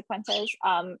consequences,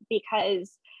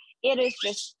 because it is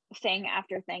just thing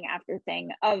after thing after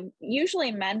thing of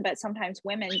usually men, but sometimes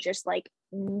women just like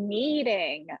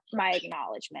needing my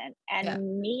acknowledgement Yeah.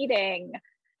 and needing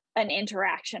an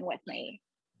interaction with me.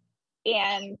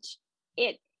 And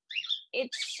it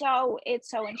it's so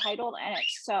entitled and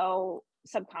it's so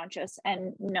subconscious,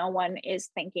 and no one is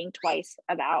thinking twice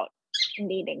about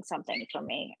needing something from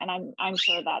me. And I'm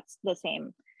sure that's the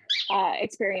same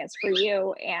experience for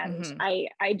you. And Hmm.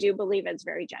 I do believe it's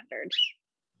very gendered.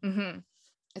 Hmm.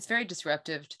 It's very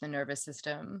disruptive to the nervous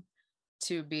system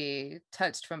to be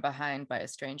touched from behind by a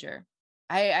stranger.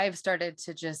 I've started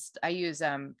to I use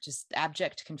just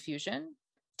abject confusion.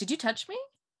 Did you touch me?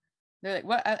 They're like,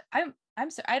 what? I'm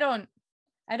so I don't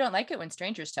like it when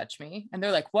strangers touch me. And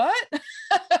they're like, what?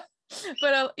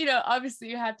 But obviously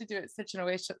you have to do it such in a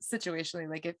way situationally,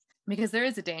 like if because there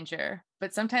is a danger.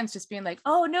 But sometimes just being like,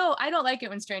 oh no, I don't like it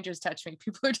when strangers touch me.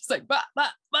 People are just like, but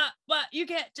you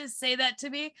can't just say that to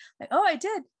me. Like, oh, I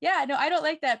did. Yeah, no, I don't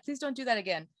like that. Please don't do that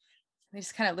again. They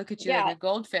just kind of look at you like Yeah, a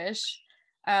goldfish.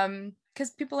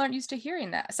 Because people aren't used to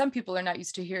hearing that. Some people are not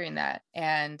used to hearing that.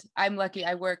 And I'm lucky.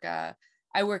 I work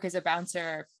as a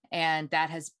bouncer, and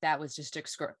that was just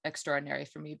extraordinary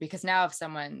for me, because now if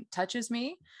someone touches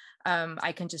me,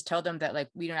 I can just tell them that, like,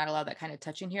 we do not allow that kind of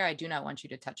touching here. I do not want you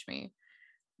to touch me.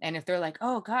 And if they're like,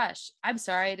 oh gosh, I'm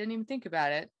sorry, I didn't even think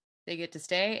about it, they get to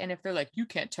stay. And if they're like, you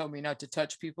can't tell me not to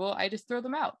touch people, I just throw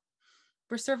them out.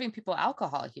 We're serving people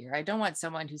alcohol here. I don't want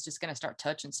someone who's just going to start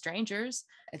touching strangers.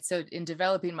 And so in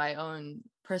developing my own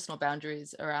personal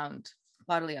boundaries around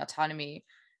bodily autonomy,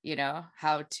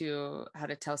 how to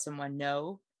tell someone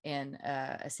no in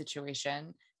a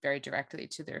situation very directly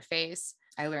to their face.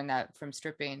 I learned that from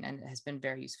stripping, and it has been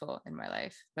very useful in my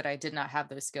life. But I did not have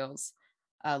those skills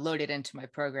loaded into my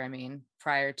programming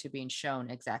prior to being shown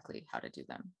exactly how to do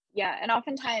them. yeah. And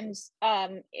oftentimes,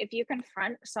 if you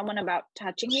confront someone about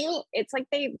touching you, it's like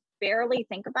they barely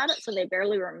think about it, so they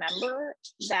barely remember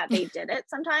that they did it.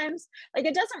 Sometimes, like,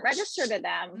 it doesn't register to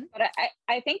them. But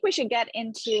I think we should get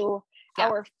into Yeah.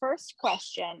 our first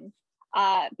question,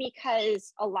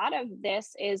 because a lot of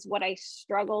this is what I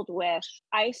struggled with.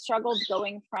 I struggled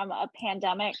going from a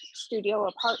pandemic studio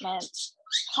apartment,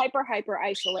 hyper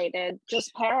isolated,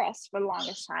 just Paris for the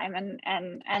longest time, and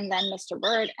then Mr.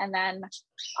 Bird, and then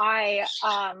I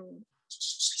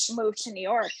moved to New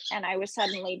York, and I was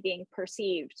suddenly being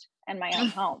perceived in my own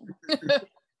home.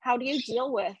 How do you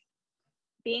deal with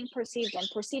being perceived and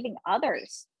perceiving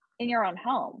others in your own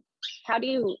home? How do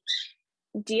you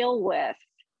deal with,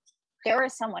 there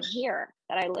is someone here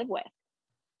that I live with?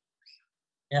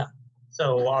 Yeah.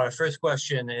 So our first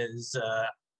question is,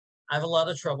 I have a lot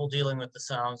of trouble dealing with the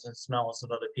sounds and smells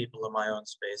of other people in my own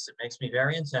space. It makes me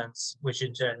very intense, which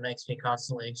in turn makes me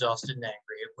constantly exhausted and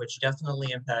angry, which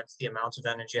definitely impacts the amount of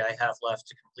energy I have left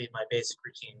to complete my basic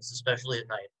routines, especially at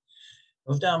night.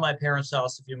 Moved out of my parents'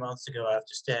 house a few months ago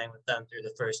after staying with them through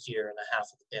the first year and a half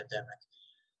of the pandemic.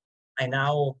 I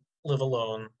now live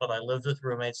alone, but I lived with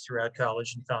roommates throughout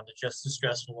college and found it just as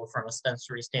stressful from a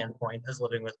sensory standpoint as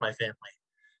living with my family.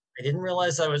 I didn't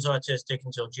realize I was autistic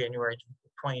until January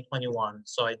 2021,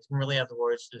 so I didn't really have the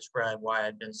words to describe why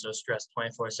I'd been so stressed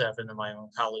 24/7 in my own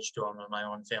college dorm in my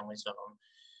own family's home.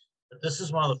 But this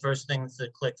is one of the first things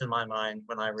that clicked in my mind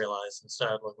when I realized and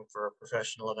started looking for a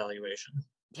professional evaluation.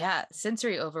 Yeah,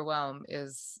 sensory overwhelm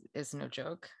is no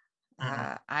joke.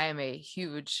 Mhm. I am a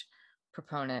huge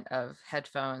proponent of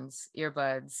headphones,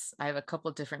 earbuds. I have a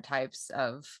couple different types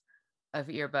of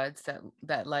earbuds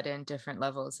that let in different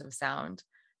levels of sound.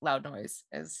 Loud noise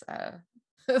is like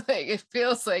it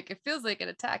feels like an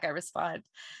attack. I respond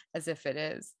as if it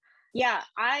is. Yeah,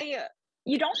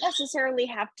 you don't necessarily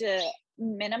have to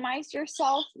minimize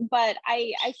yourself, but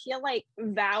I feel like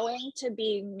vowing to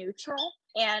be neutral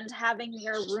and having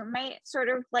your roommate sort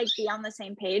of like be on the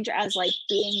same page as like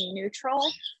being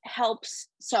neutral helps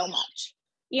so much.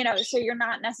 So you're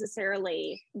not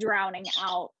necessarily drowning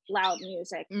out loud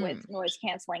music with noise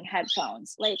canceling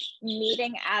headphones. Like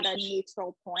meeting at a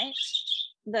neutral point,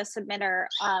 the submitter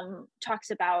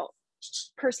talks about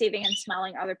perceiving and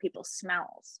smelling other people's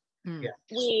smells. Yeah.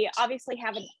 We obviously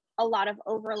have a lot of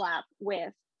overlap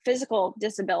with physical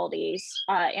disabilities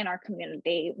in our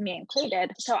community, me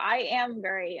included. So I am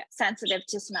very sensitive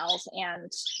to smells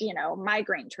and,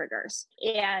 migraine triggers.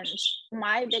 And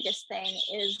my biggest thing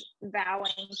is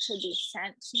vowing to be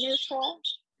scent neutral.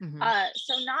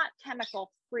 So not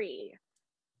chemical free,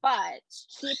 but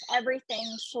keep everything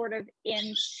sort of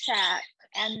in check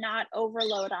and not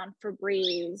overload on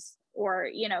Febreze or,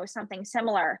 something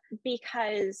similar,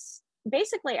 because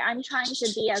basically I'm trying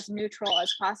to be as neutral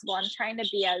as possible. I'm trying to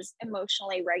be as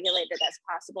emotionally regulated as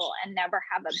possible and never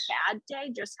have a bad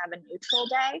day, just have a neutral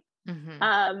day.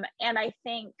 And I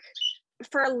think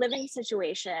for a living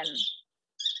situation,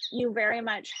 you very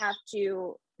much have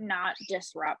to not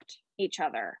disrupt each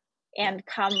other and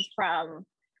come from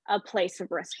a place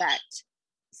of respect.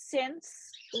 Since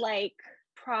like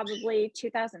probably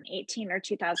 2018 or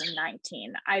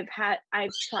 2019,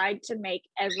 I've tried to make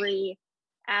every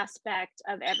aspect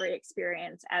of every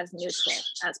experience as neutral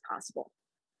as possible,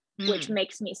 which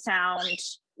makes me sound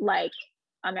like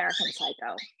American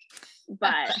Psycho,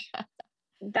 but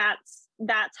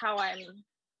that's how I'm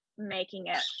making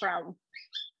it from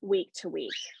week to week,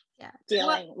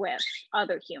 dealing with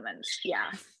other humans.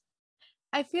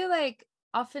 I feel like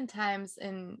oftentimes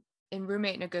in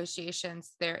roommate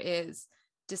negotiations there is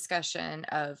discussion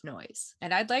of noise,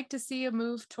 and I'd like to see a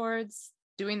move towards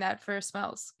doing that for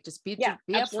smells. Just be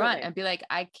upfront and be like,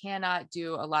 I cannot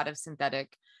do a lot of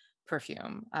synthetic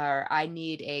perfume, or I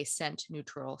need a scent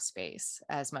neutral space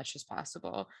as much as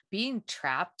possible. Being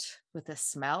trapped with a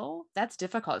smell, that's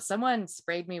difficult. Someone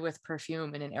sprayed me with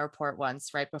perfume in an airport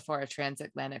once right before a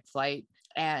transatlantic flight,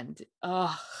 and it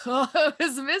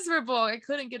was miserable. I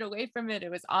couldn't get away from it.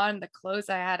 It was on the clothes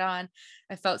I had on.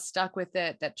 I felt stuck with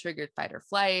it. That triggered fight or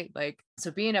flight.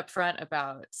 So being upfront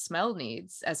about smell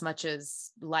needs as much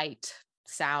as light,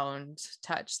 sound,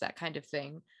 touch, that kind of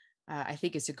thing, I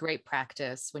think is a great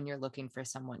practice when you're looking for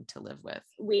someone to live with.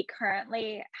 We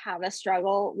currently have a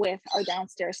struggle with our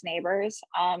downstairs neighbors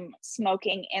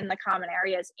smoking in the common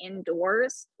areas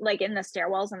indoors, like in the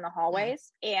stairwells and the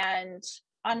hallways. And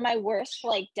on my worst,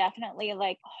 definitely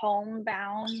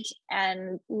homebound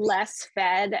and less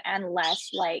fed and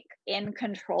less in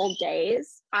control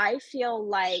days, I feel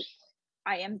like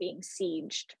I am being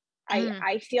sieged.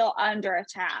 I feel under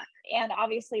attack. And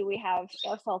obviously we have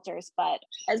air filters, but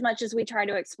as much as we try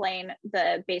to explain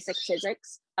the basic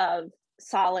physics of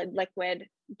solid, liquid,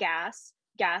 gas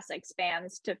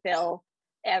expands to fill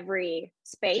every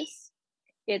space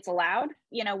it's allowed.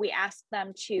 We ask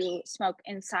them to smoke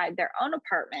inside their own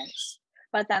apartments,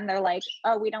 but then they're like,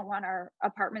 oh, we don't want our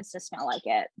apartments to smell like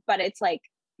it. But it's like,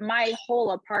 my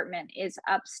whole apartment is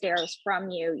upstairs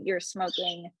from you. You're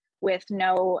smoking with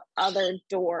no other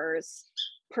doors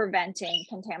preventing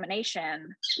contamination.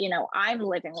 I'm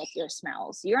living with your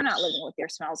smells. You're not living with your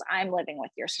smells. I'm living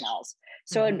with your smells.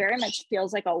 So it very much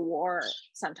feels like a war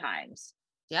sometimes.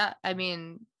 Yeah. I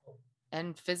mean,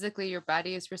 and physically your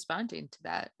body is responding to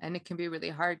that. And it can be really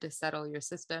hard to settle your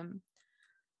system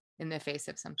in the face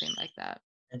of something like that.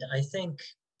 And I think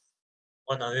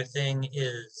one other thing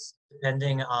is,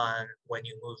 depending on when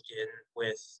you moved in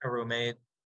with a roommate,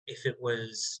 if it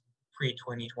was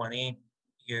pre-2020,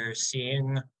 you're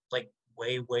seeing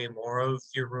way more of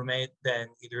your roommate than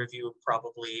either of you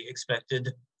probably expected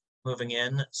moving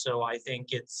in. So I think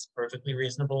it's perfectly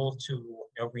reasonable to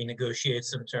renegotiate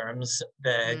some terms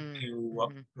that you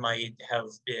might have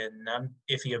been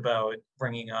iffy about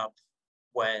bringing up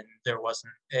when there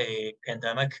wasn't a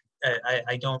pandemic.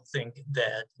 I don't think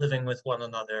that living with one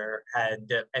another had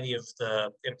any of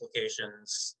the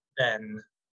implications then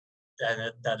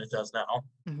that it does now.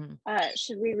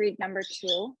 Should we read number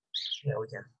 2? Yeah, we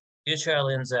can. Dear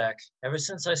Charlie and Zach, ever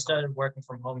since I started working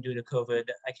from home due to COVID,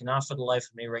 I cannot for the life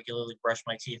of me regularly brush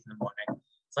my teeth in the morning.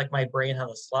 It's like my brain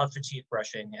has a slot for teeth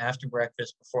brushing after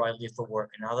breakfast before I leave for work.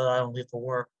 And now that I don't leave for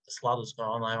work, the slot is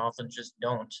gone. I often just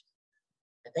don't.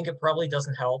 I think it probably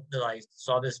doesn't help that I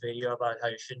saw this video about how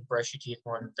you shouldn't brush your teeth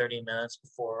more than 30 minutes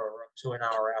before or up to an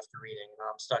hour after eating. And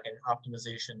I'm stuck in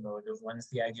optimization mode of when's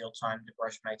the ideal time to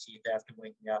brush my teeth after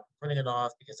waking up, putting it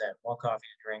off because I have more coffee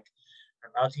to drink. I'm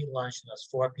about to eat lunch and it's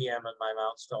 4 p.m. and my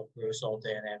mouth felt gross all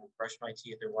day and I haven't brushed my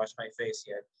teeth or washed my face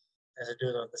yet, as I do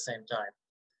it at the same time.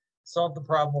 solve the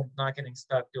problem of not getting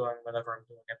stuck doing whatever I'm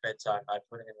doing at bedtime by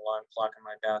putting an alarm clock in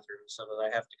my bathroom so that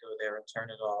I have to go there and turn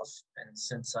it off. And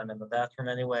since I'm in the bathroom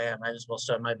anyway, I might as well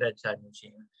start my bedtime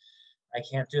routine. I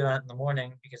can't do that in the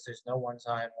morning because there's no one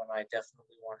time when I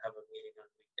definitely won't have a meeting on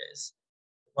weekdays.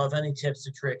 Love any tips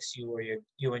or tricks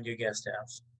you and your guest have.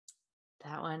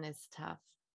 That one is tough.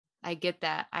 I get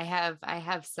that. I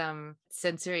have some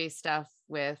sensory stuff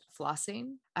with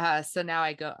flossing. So now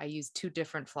I use two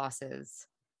different flosses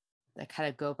that kind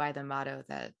of go by the motto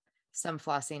that some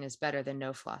flossing is better than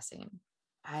no flossing.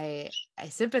 I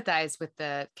sympathize with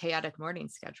the chaotic morning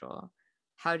schedule.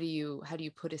 How do you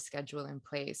put a schedule in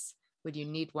place when you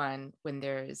need one when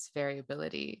there's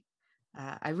variability?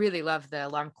 I really love the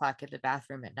alarm clock in the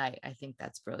bathroom at night. I think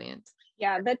that's brilliant.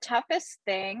 Yeah, the toughest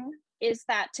thing is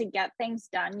that to get things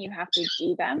done, you have to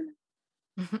do them.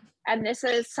 And this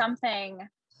is something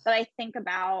that I think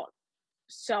about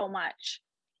so much.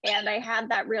 And I had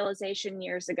that realization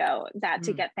years ago that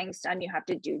to get things done, you have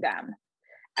to do them.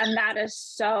 And that is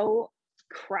so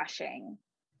crushing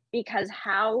because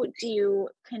how do you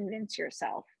convince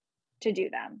yourself to do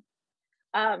them?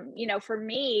 For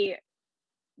me,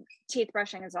 teeth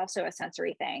brushing is also a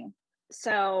sensory thing.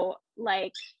 So,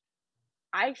 like,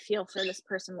 I feel for this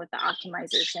person with the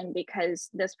optimization because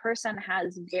this person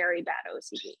has very bad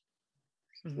OCD.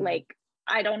 Like,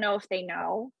 I don't know if they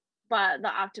know, but the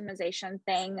optimization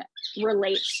thing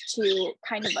relates to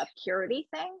kind of a purity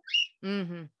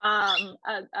thing,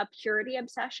 a purity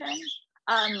obsession.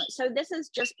 So this is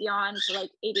just beyond like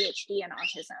ADHD and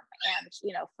autism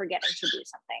and, forgetting to do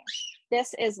something.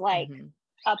 This is like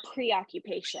a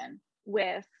preoccupation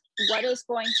with what is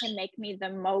going to make me the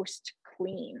most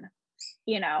clean,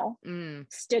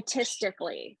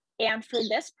 statistically. And for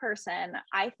this person,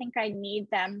 I think I need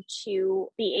them to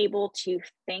be able to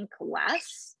think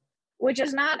less, which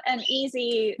is not an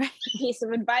easy piece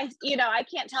of advice. I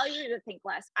can't tell you to think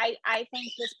less. I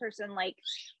think this person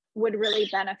would really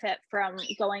benefit from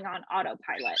going on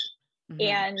autopilot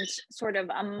and sort of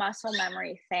a muscle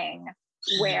memory thing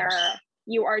where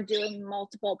you are doing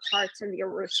multiple parts of your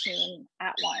routine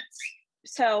at once.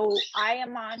 So I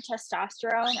am on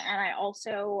testosterone and I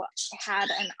also had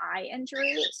an eye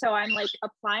injury. So I'm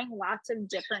applying lots of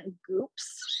different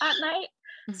goops at night.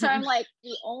 So I'm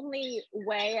the only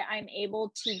way I'm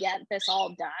able to get this all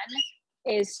done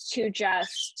is to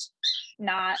just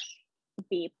not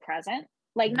be present,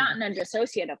 not in a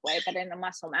dissociative way, but in a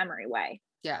muscle memory way.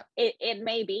 Yeah. It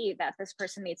may be that this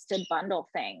person needs to bundle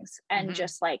things and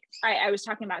just I was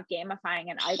talking about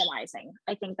gamifying and itemizing.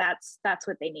 I think that's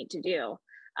what they need to do.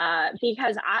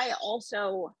 Because I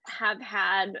also have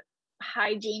had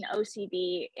hygiene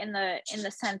OCD in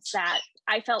the sense that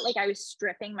I felt like I was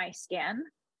stripping my skin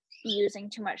using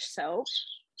too much soap.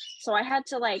 So I had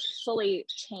to fully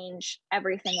change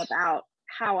everything about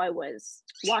how I was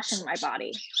washing my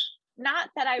body. Not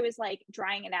that I was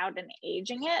drying it out and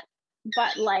aging it,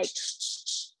 but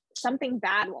something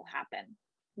bad will happen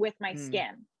with my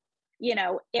skin,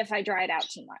 if I dry it out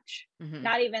too much.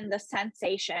 Not even the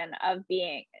sensation of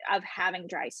having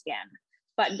dry skin,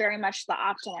 but very much the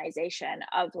optimization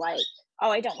of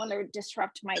I don't want to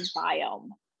disrupt my biome.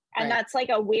 And that's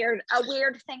a weird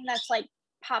thing that's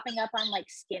popping up on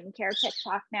skincare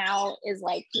TikTok now is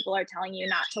people are telling you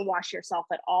not to wash yourself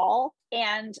at all.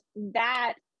 And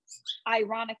that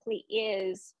ironically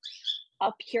is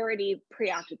a purity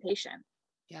preoccupation.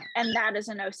 Yeah. And that is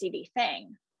an OCD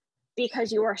thing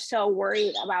because you are so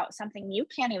worried about something you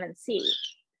can't even see.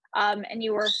 And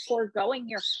you are foregoing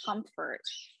your comfort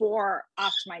for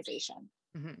optimization.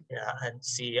 Yeah, and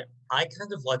see, I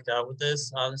kind of lucked out with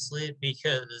this, honestly,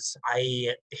 because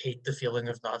I hate the feeling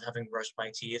of not having brushed my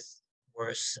teeth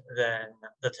worse than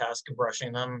the task of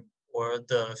brushing them or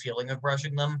the feeling of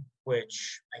brushing them,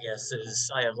 which I guess is,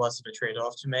 I have less of a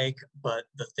trade-off to make. But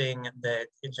the thing that,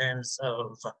 in terms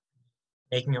of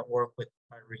making it work with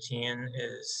my routine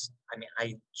is,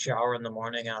 I shower in the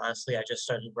morning, and honestly, I just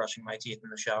started brushing my teeth in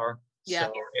the shower. Yeah.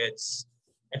 So it's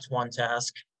one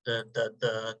task.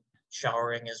 The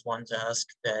showering is one task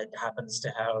that happens to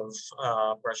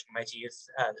have brushing my teeth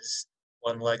as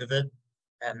one leg of it.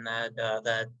 And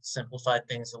that simplified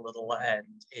things a little, and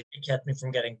it kept me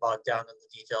from getting bogged down in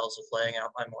the details of laying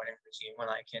out my morning routine when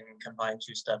I can combine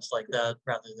two steps like that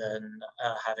rather than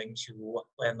having to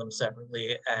plan them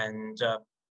separately and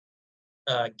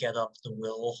get up the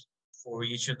will for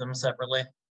each of them separately.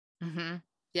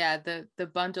 Yeah, the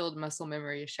bundled muscle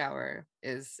memory shower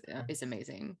is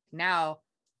amazing. Now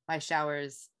my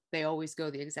showers, they always go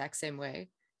the exact same way,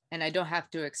 and I don't have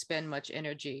to expend much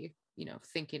energy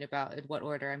thinking about in what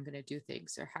order I'm going to do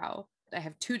things or how. I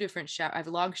have two different shower. I have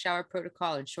a long shower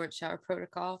protocol and short shower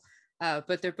protocol,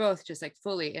 but they're both just like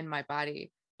fully in my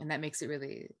body, and that makes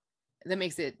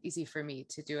it easy for me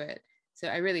to do it. So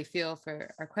I really feel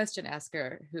for our question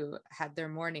asker who had their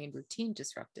morning routine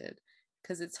disrupted,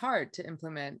 because it's hard to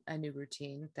implement a new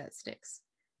routine that sticks,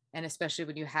 and especially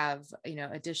when you have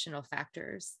additional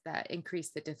factors that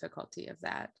increase the difficulty of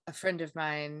that. A friend of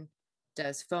mine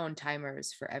does phone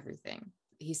timers for everything.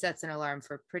 He sets an alarm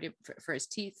for his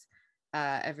teeth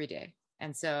every day.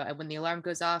 And so when the alarm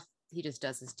goes off, he just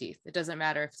does his teeth. It doesn't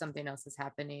matter if something else is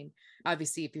happening.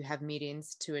 Obviously, if you have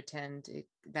meetings to attend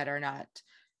that are not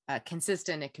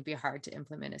consistent, it can be hard to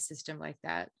implement a system like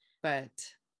that. But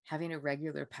having a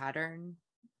regular pattern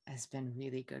has been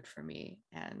really good for me.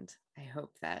 And I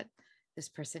hope that this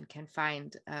person can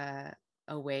find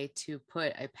a way to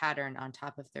put a pattern on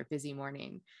top of their busy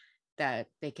morning that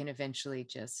they can eventually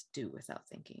just do without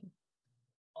thinking.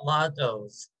 A lot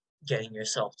of getting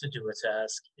yourself to do a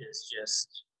task is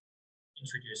just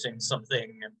introducing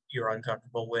something you're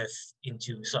uncomfortable with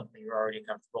into something you're already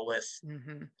comfortable with.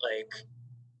 Mm-hmm. Like,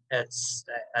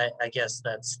 I guess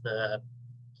that's the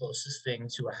closest thing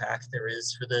to a hack there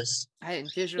is for this.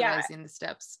 Visualizing the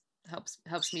steps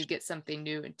helps me get something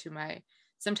new into my.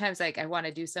 Sometimes like I want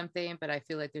to do something, but I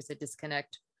feel like there's a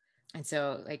disconnect. And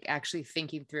so like actually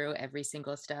thinking through every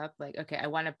single step, like, okay, I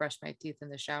want to brush my teeth in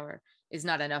the shower is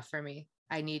not enough for me.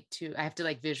 I have to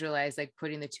like visualize like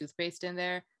putting the toothpaste in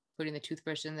there, putting the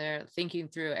toothbrush in there, thinking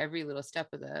through every little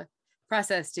step of the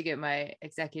process to get my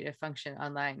executive function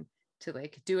online to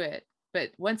like do it.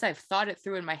 But once I've thought it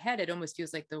through in my head, it almost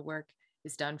feels like the work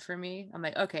is done for me. I'm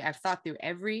like, okay, I've thought through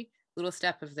every little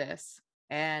step of this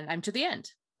and I'm to the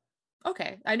end.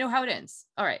 Okay, I know how it ends.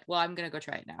 All right, well, I'm going to go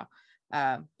try it now.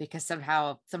 Because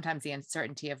sometimes the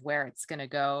uncertainty of where it's going to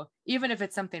go, even if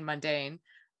it's something mundane,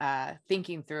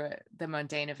 thinking through the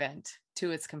mundane event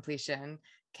to its completion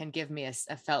can give me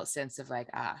a felt sense of like,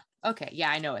 okay, yeah,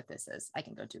 I know what this is. I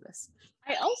can go do this.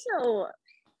 I also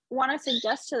want to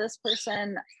suggest to this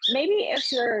person, maybe if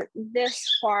you're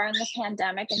this far in the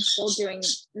pandemic and still doing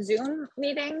Zoom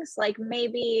meetings, like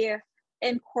maybe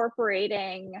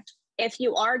incorporating, if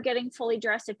you are getting fully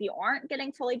dressed, if you aren't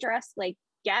getting fully dressed, like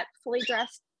get fully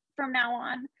dressed from now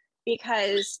on,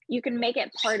 because you can make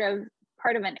it part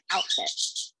of an outfit.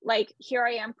 Like, here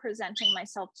I am presenting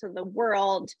myself to the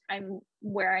world. I'm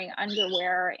wearing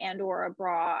underwear and or a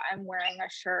bra. I'm wearing a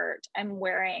shirt. I'm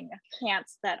wearing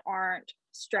pants that aren't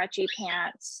stretchy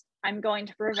pants. I'm going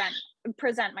to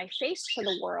present my face to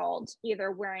the world,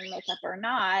 either wearing makeup or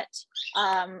not.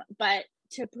 But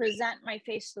to present my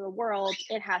face to the world,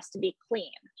 it has to be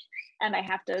clean. And I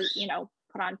have to,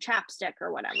 put on chapstick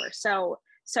or whatever. So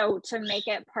to make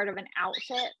it part of an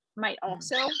outfit might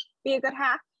also be a good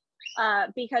hack.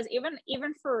 Because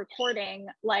even for recording,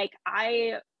 like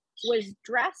I was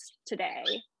dressed today,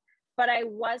 but I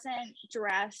wasn't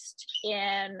dressed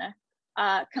in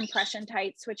compression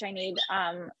tights, which I need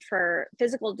for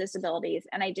physical disabilities,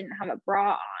 and I didn't have a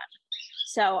bra on.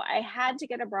 So I had to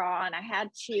get a bra on. I had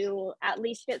to at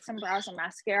least get some brows and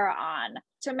mascara on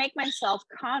to make myself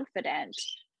confident.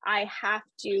 I have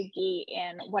to be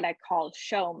in what I call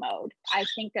show mode. I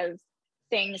think of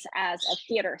things as a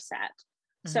theater set.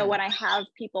 So when I have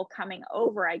people coming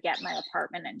over, I get my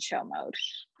apartment in show mode.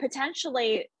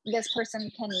 Potentially, this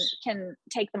person can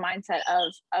take the mindset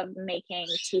of making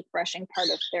teeth brushing part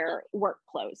of their work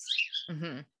clothes.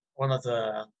 Mm-hmm. One of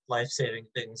the life-saving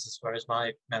things as far as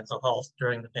my mental health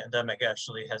during the pandemic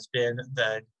actually has been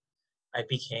that I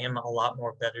became a lot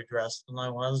more better dressed than I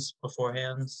was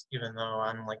beforehand. Even though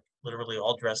I'm like literally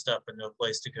all dressed up and no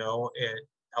place to go, it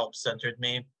helped centered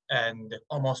me and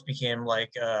almost became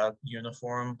like a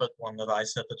uniform, but one that I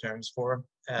set the terms for.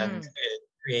 And it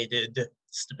created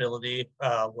stability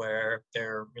where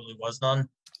there really was none.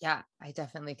 Yeah, I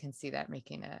definitely can see that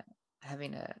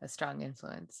having a strong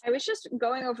influence. I was just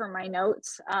going over my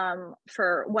notes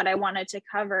for what I wanted to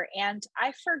cover, and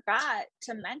I forgot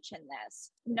to mention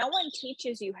this. No one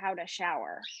teaches you how to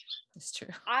shower. It's true.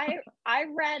 I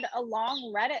read a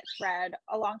long Reddit thread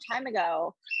a long time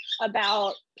ago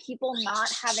about people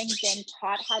not having been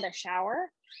taught how to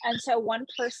shower. And so one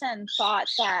person thought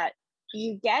that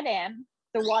you get in,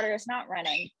 the water is not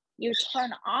running. You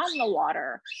turn on the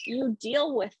water, you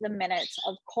deal with the minutes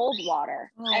of cold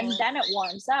water, and then it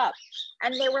warms up.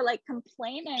 And they were like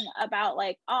complaining about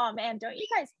like, oh man, don't you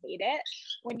guys hate it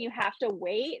when you have to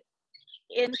wait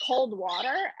in cold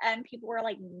water? And people were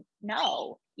like,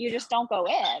 no, you just don't go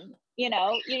in, you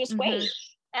just wait.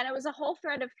 And it was a whole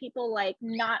thread of people like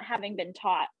not having been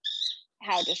taught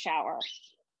how to shower.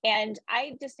 And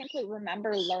I distinctly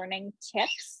remember learning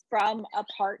tips from a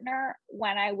partner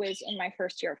when I was in my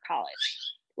first year of college,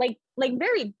 like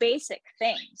very basic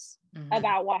things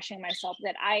about washing myself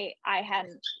that I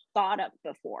hadn't thought of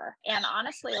before. And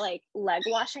honestly, like leg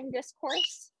washing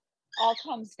discourse all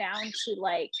comes down to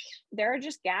like, there are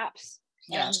just gaps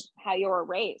in how you were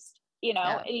raised, you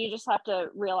know, and you just have to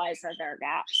realize that there are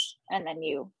gaps and then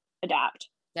you adapt.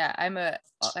 Yeah,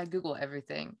 I Google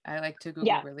everything. I like to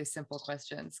Google really simple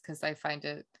questions because I find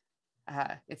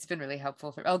it's been really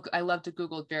helpful I love to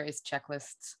Google various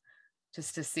checklists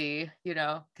just to see, you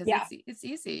know, because it's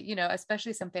easy, you know,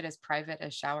 especially something as private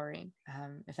as showering.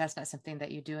 If that's not something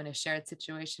that you do in a shared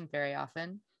situation very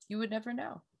often, you would never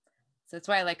know. So that's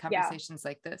why I like conversations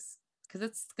like this, because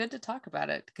it's good to talk about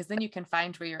it, because then you can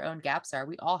find where your own gaps are.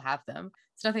 We all have them.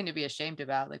 It's nothing to be ashamed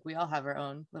about. Like we all have our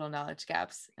own little knowledge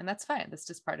gaps, and that's fine. That's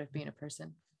just part of being a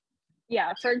person.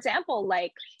 Yeah. For example,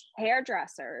 like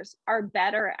hairdressers are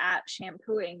better at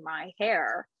shampooing my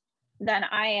hair than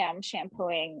I am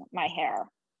shampooing my hair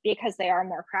because they are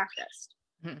more practiced.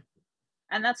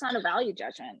 And that's not a value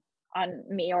judgment on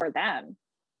me or them.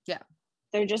 Yeah.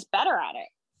 They're just better at it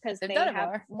because they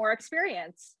have more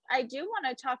experience. I do want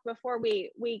to talk before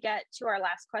we get to our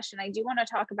last question. I do want to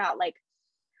talk about like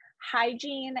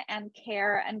hygiene and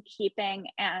care and keeping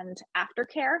and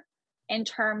aftercare in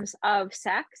terms of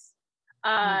sex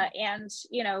and,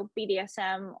 you know,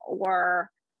 BDSM or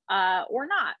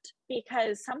not,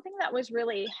 because something that was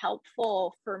really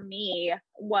helpful for me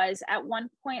was at one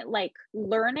point, like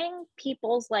learning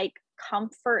people's like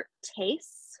comfort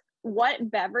tastes. What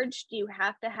beverage do you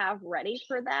have to have ready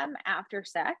for them after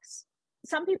sex?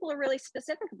 Some people are really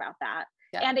specific about that.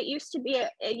 Yeah. And it used to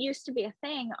be a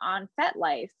thing on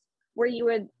FetLife where you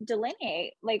would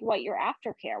delineate like what your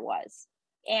aftercare was.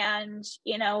 And,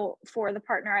 you know, for the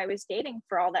partner I was dating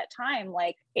for all that time,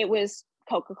 like it was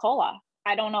Coca-Cola.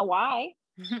 I don't know why,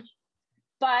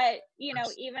 but, you know,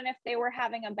 even if they were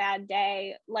having a bad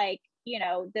day, like, you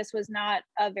know, this was not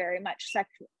a very much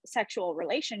sexual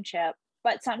relationship,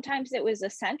 but sometimes it was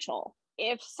essential.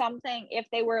 If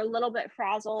they were a little bit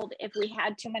frazzled, if we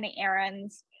had too many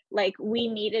errands, like we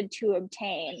needed to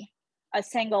obtain a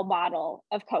single bottle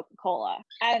of Coca-Cola.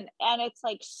 And it's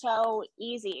like so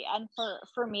easy. And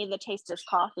for me, the taste is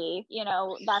coffee, you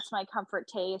know, that's my comfort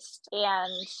taste.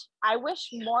 And I wish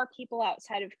more people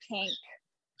outside of kink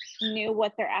knew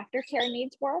what their aftercare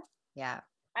needs were. Yeah.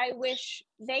 I wish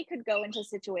they could go into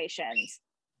situations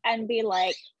and be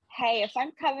like, hey, if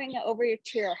I'm coming over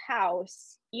to your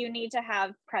house, you need to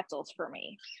have pretzels for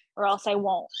me or else I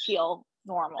won't feel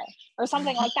normal or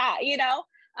something like that, you know?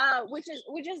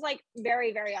 Which is like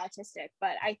very, very autistic,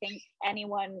 but I think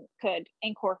anyone could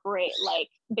incorporate like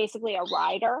basically a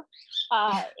rider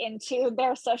into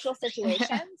their social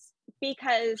situations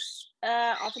because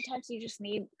oftentimes you just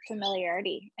need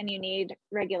familiarity and you need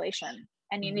regulation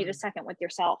and you need a second with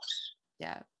yourself.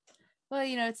 Yeah. Well,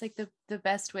 you know, it's like the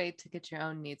best way to get your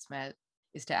own needs met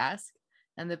is to ask.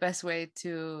 And the best way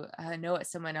to know what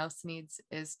someone else needs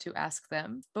is to ask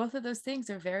them. Both of those things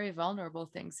are very vulnerable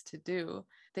things to do,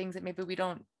 things that maybe we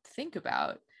don't think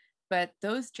about. But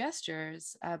those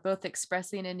gestures, both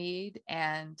expressing a need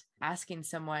and asking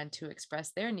someone to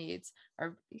express their needs,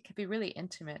 it can be really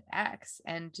intimate acts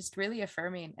and just really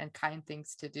affirming and kind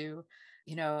things to do.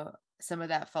 You know, some of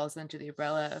that falls under the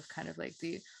umbrella of kind of like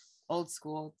the old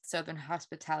school Southern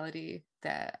hospitality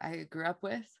that I grew up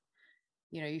with.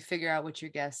 You know, you figure out what your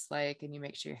guests like and you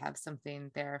make sure you have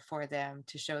something there for them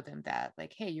to show them that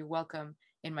like, hey, you're welcome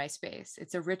in my space.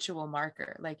 It's a ritual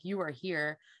marker. Like you are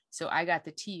here. So I got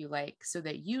the tea you like so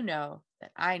that you know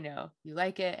that I know you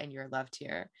like it and you're loved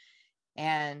here.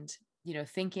 And, you know,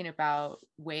 thinking about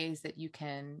ways that you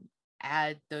can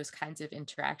add those kinds of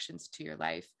interactions to your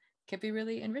life can be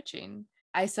really enriching.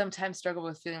 I sometimes struggle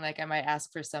with feeling like I might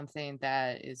ask for something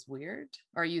that is weird,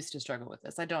 or I used to struggle with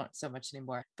this. I don't so much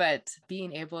anymore, but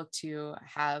being able to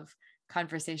have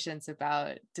conversations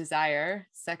about desire,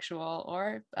 sexual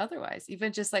or otherwise,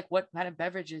 even just like what kind of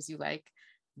beverages you like,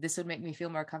 this would make me feel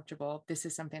more comfortable. This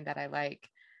is something that I like.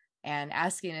 And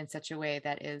asking in such a way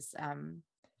that is kind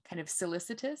of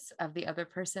solicitous of the other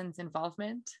person's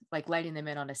involvement, like letting them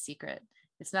in on a secret.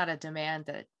 It's not a demand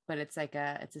but it's like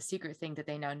it's a secret thing that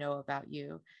they now know about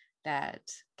you that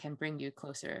can bring you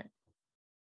closer.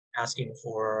 Asking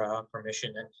for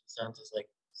permission and consent is like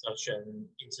such an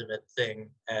intimate thing,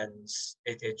 and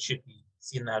it should be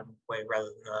seen that way rather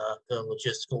than the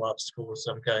logistical obstacle of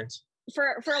some kind.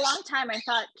 For a long time, I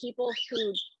thought people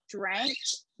who drank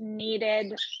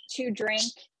needed to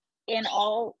drink in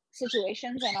all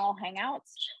situations and all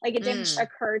hangouts. Like it didn't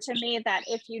occur to me that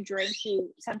if you drink,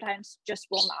 you sometimes just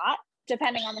will not.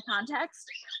 depending on the context,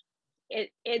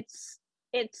 it's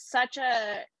such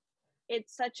a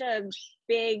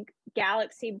big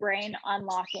galaxy brain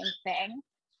unlocking thing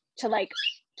to like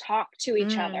talk to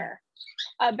each other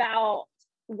about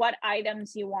what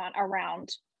items you want around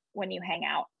when you hang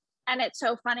out. And it's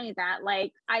so funny that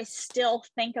like I still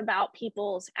think about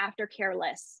people's aftercare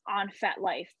lists on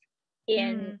FetLife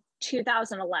in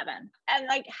 2011, and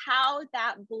like how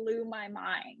that blew my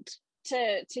mind.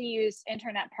 To use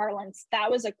internet parlance,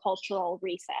 that was a cultural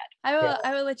reset.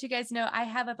 I will let you guys know I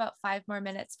have about 5 more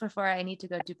minutes before I need to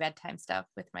go do bedtime stuff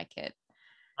with my kid.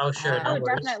 Oh, sure. No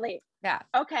worries. Definitely. Yeah.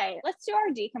 Okay, let's do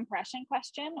our decompression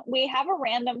question. We have a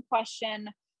random question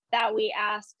that we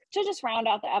ask to just round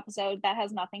out the episode that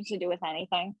has nothing to do with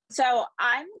anything. So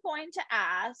I'm going to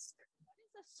ask, what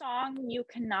is a song you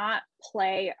cannot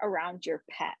play around your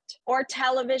pet or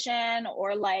television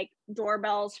or like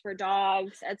doorbells for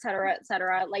dogs, et cetera, et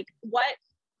cetera? Like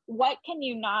what can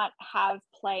you not have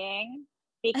playing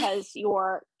because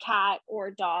your cat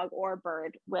or dog or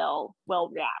bird will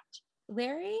react?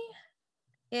 Larry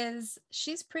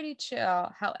she's pretty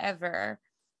chill. However,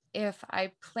 if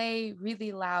I play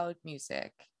really loud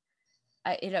music,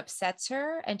 it upsets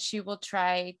her, and she will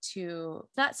try to,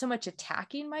 not so much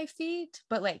attacking my feet,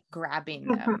 but like grabbing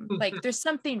them. Like there's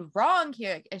something wrong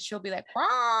here, and she'll be like,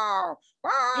 wow,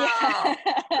 wow.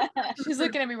 Yeah. She's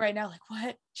looking at me right now like,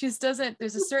 what? She just doesn't,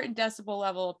 there's a certain decibel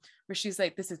level where she's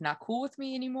like, this is not cool with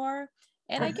me anymore.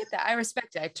 And I get that. I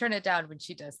respect it. I turn it down when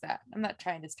she does that. I'm not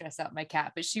trying to stress out my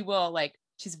cat, but she will, like,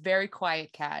 she's a very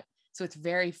quiet cat. So it's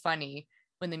very funny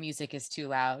when the music is too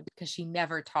loud because she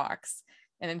never talks.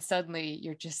 And then suddenly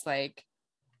you're just like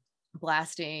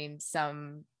blasting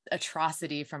some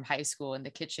atrocity from high school in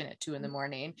the kitchen at 2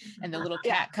 a.m. And the little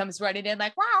cat comes running in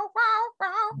like, wow, wow,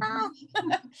 wow, wow.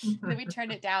 Then we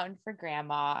turn it down for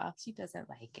grandma. She doesn't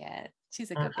like it. She's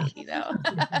a good baby though.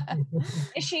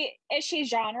 Is she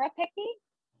genre picky?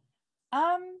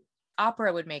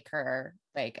 Opera would make her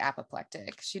like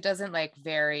apoplectic. She doesn't like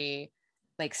very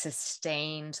like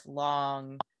sustained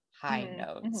long high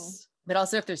notes. But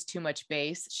also if there's too much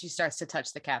bass, she starts to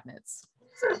touch the cabinets.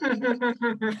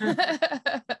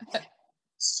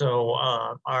 So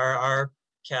our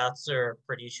cats are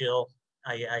pretty chill,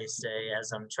 I say,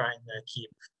 as I'm trying to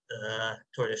keep the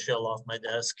tortoiseshell off my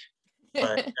desk.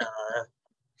 But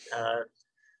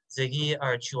Ziggy,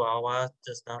 our Chihuahua,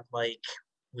 does not like,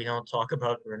 we don't talk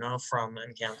about Bruno from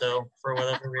Encanto for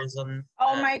whatever reason.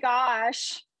 Oh my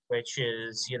gosh. Which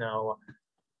is,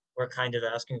 we're kind of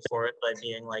asking for it by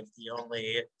being like the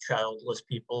only childless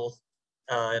people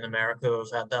in America who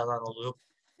have had that on a loop.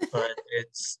 But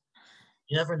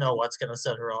you never know what's going to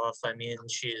set her off. I mean,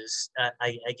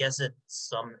 I guess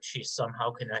she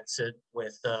somehow connects it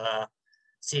with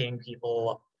seeing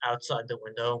people outside the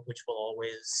window, which will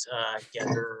always get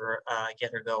her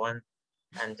going.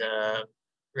 And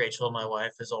Rachel, my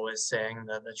wife, is always saying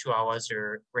that the Chihuahuas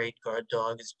are great guard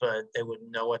dogs, but they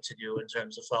wouldn't know what to do in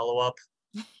terms of follow-up.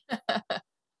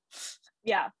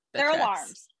 Yeah, they're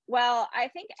alarms. Well, I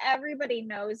think everybody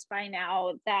knows by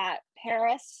now that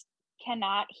Paris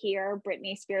cannot hear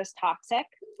Britney Spears' Toxic.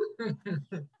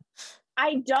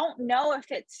 I don't know if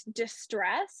it's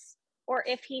distress or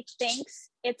if he thinks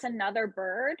it's another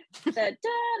bird. The da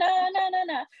da na na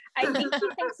na. I think he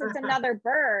thinks it's another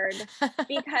bird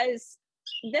because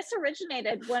this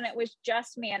originated when it was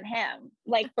just me and him,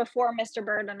 like before Mr.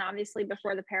 Bird and obviously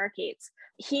before the parakeets.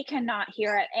 He cannot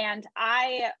hear it. And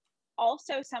I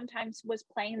also sometimes was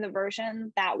playing the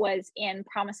version that was in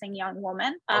Promising Young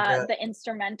Woman, the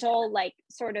instrumental, like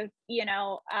sort of,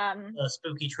 a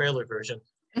spooky trailer version.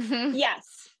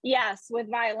 Yes, with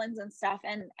violins and stuff,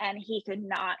 and he could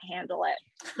not handle it.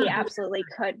 He absolutely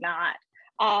could not.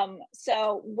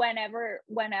 So whenever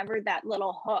that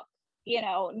little hook,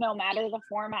 no matter the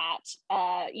format,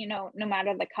 no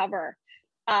matter the cover,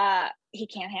 he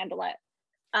can't handle it.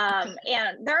 And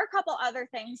there are a couple other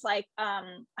things like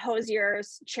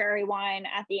Hosier's Cherry Wine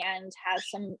at the end has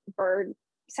some bird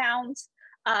sounds,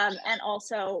 and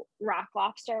also Rock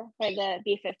Lobster for the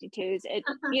B-52s. It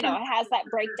it has that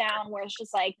breakdown where it's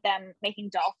just like them making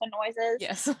dolphin noises.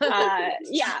 Yes.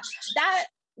 Yeah,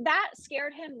 that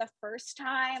scared him the first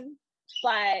time,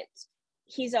 but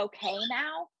he's okay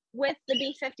now with the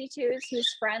B-52s.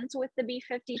 He's friends with the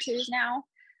B-52s now.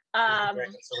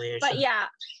 But yeah,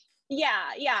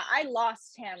 I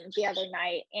lost him the other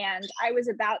night, and I was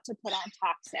about to put on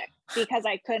Toxic because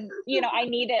I couldn't, I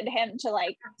needed him to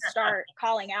like start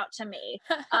calling out to me.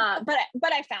 But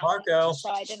I found Marco. him, so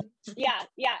I didn't. Yeah,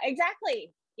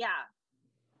 exactly. Yeah,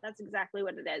 that's exactly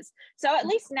what it is. So at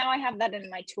least now I have that in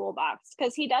my toolbox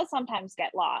because he does sometimes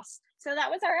get lost. So that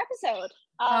was our episode.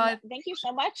 Thank you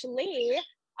so much, Lee.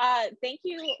 Thank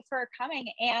you for coming,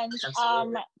 and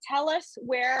tell us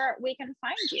where we can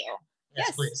find you.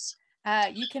 Yes, please.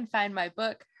 You can find my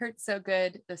book, Hurt So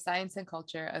Good, The Science and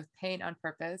Culture of Pain on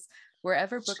Purpose,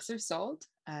 wherever books are sold.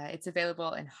 It's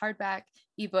available in hardback,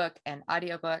 ebook, and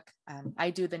audiobook. I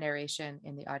do the narration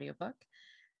in the audiobook.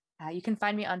 You can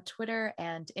find me on Twitter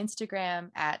and Instagram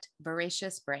at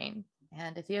Voracious Brain.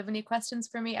 And if you have any questions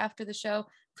for me after the show,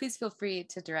 please feel free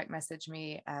to direct message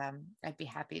me. I'd be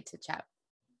happy to chat.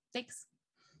 Thanks.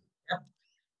 Yeah.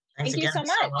 Thanks Thank again you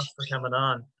so much for coming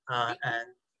on. And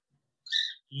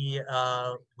we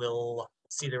will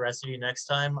see the rest of you next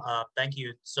time. Thank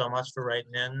you so much for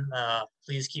writing in.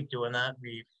 Please keep doing that.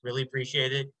 We really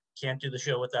appreciate it. Can't do the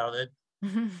show without it.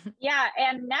 Yeah,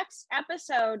 and next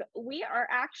episode, we are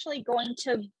actually going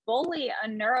to bully a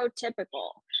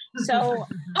neurotypical. So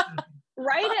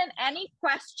write in any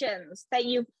questions that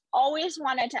you've always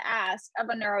wanted to ask of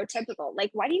a neurotypical.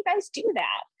 Like, why do you guys do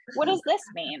that? What does this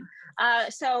mean?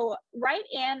 So write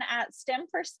in at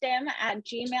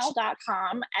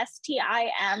stim4stim@gmail.com,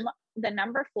 STIM, the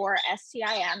number 4,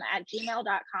 STIM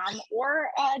 @gmail.com,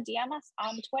 or DM us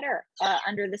on Twitter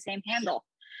under the same handle.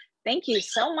 Thank you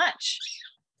so much.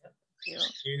 See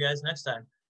you guys next time.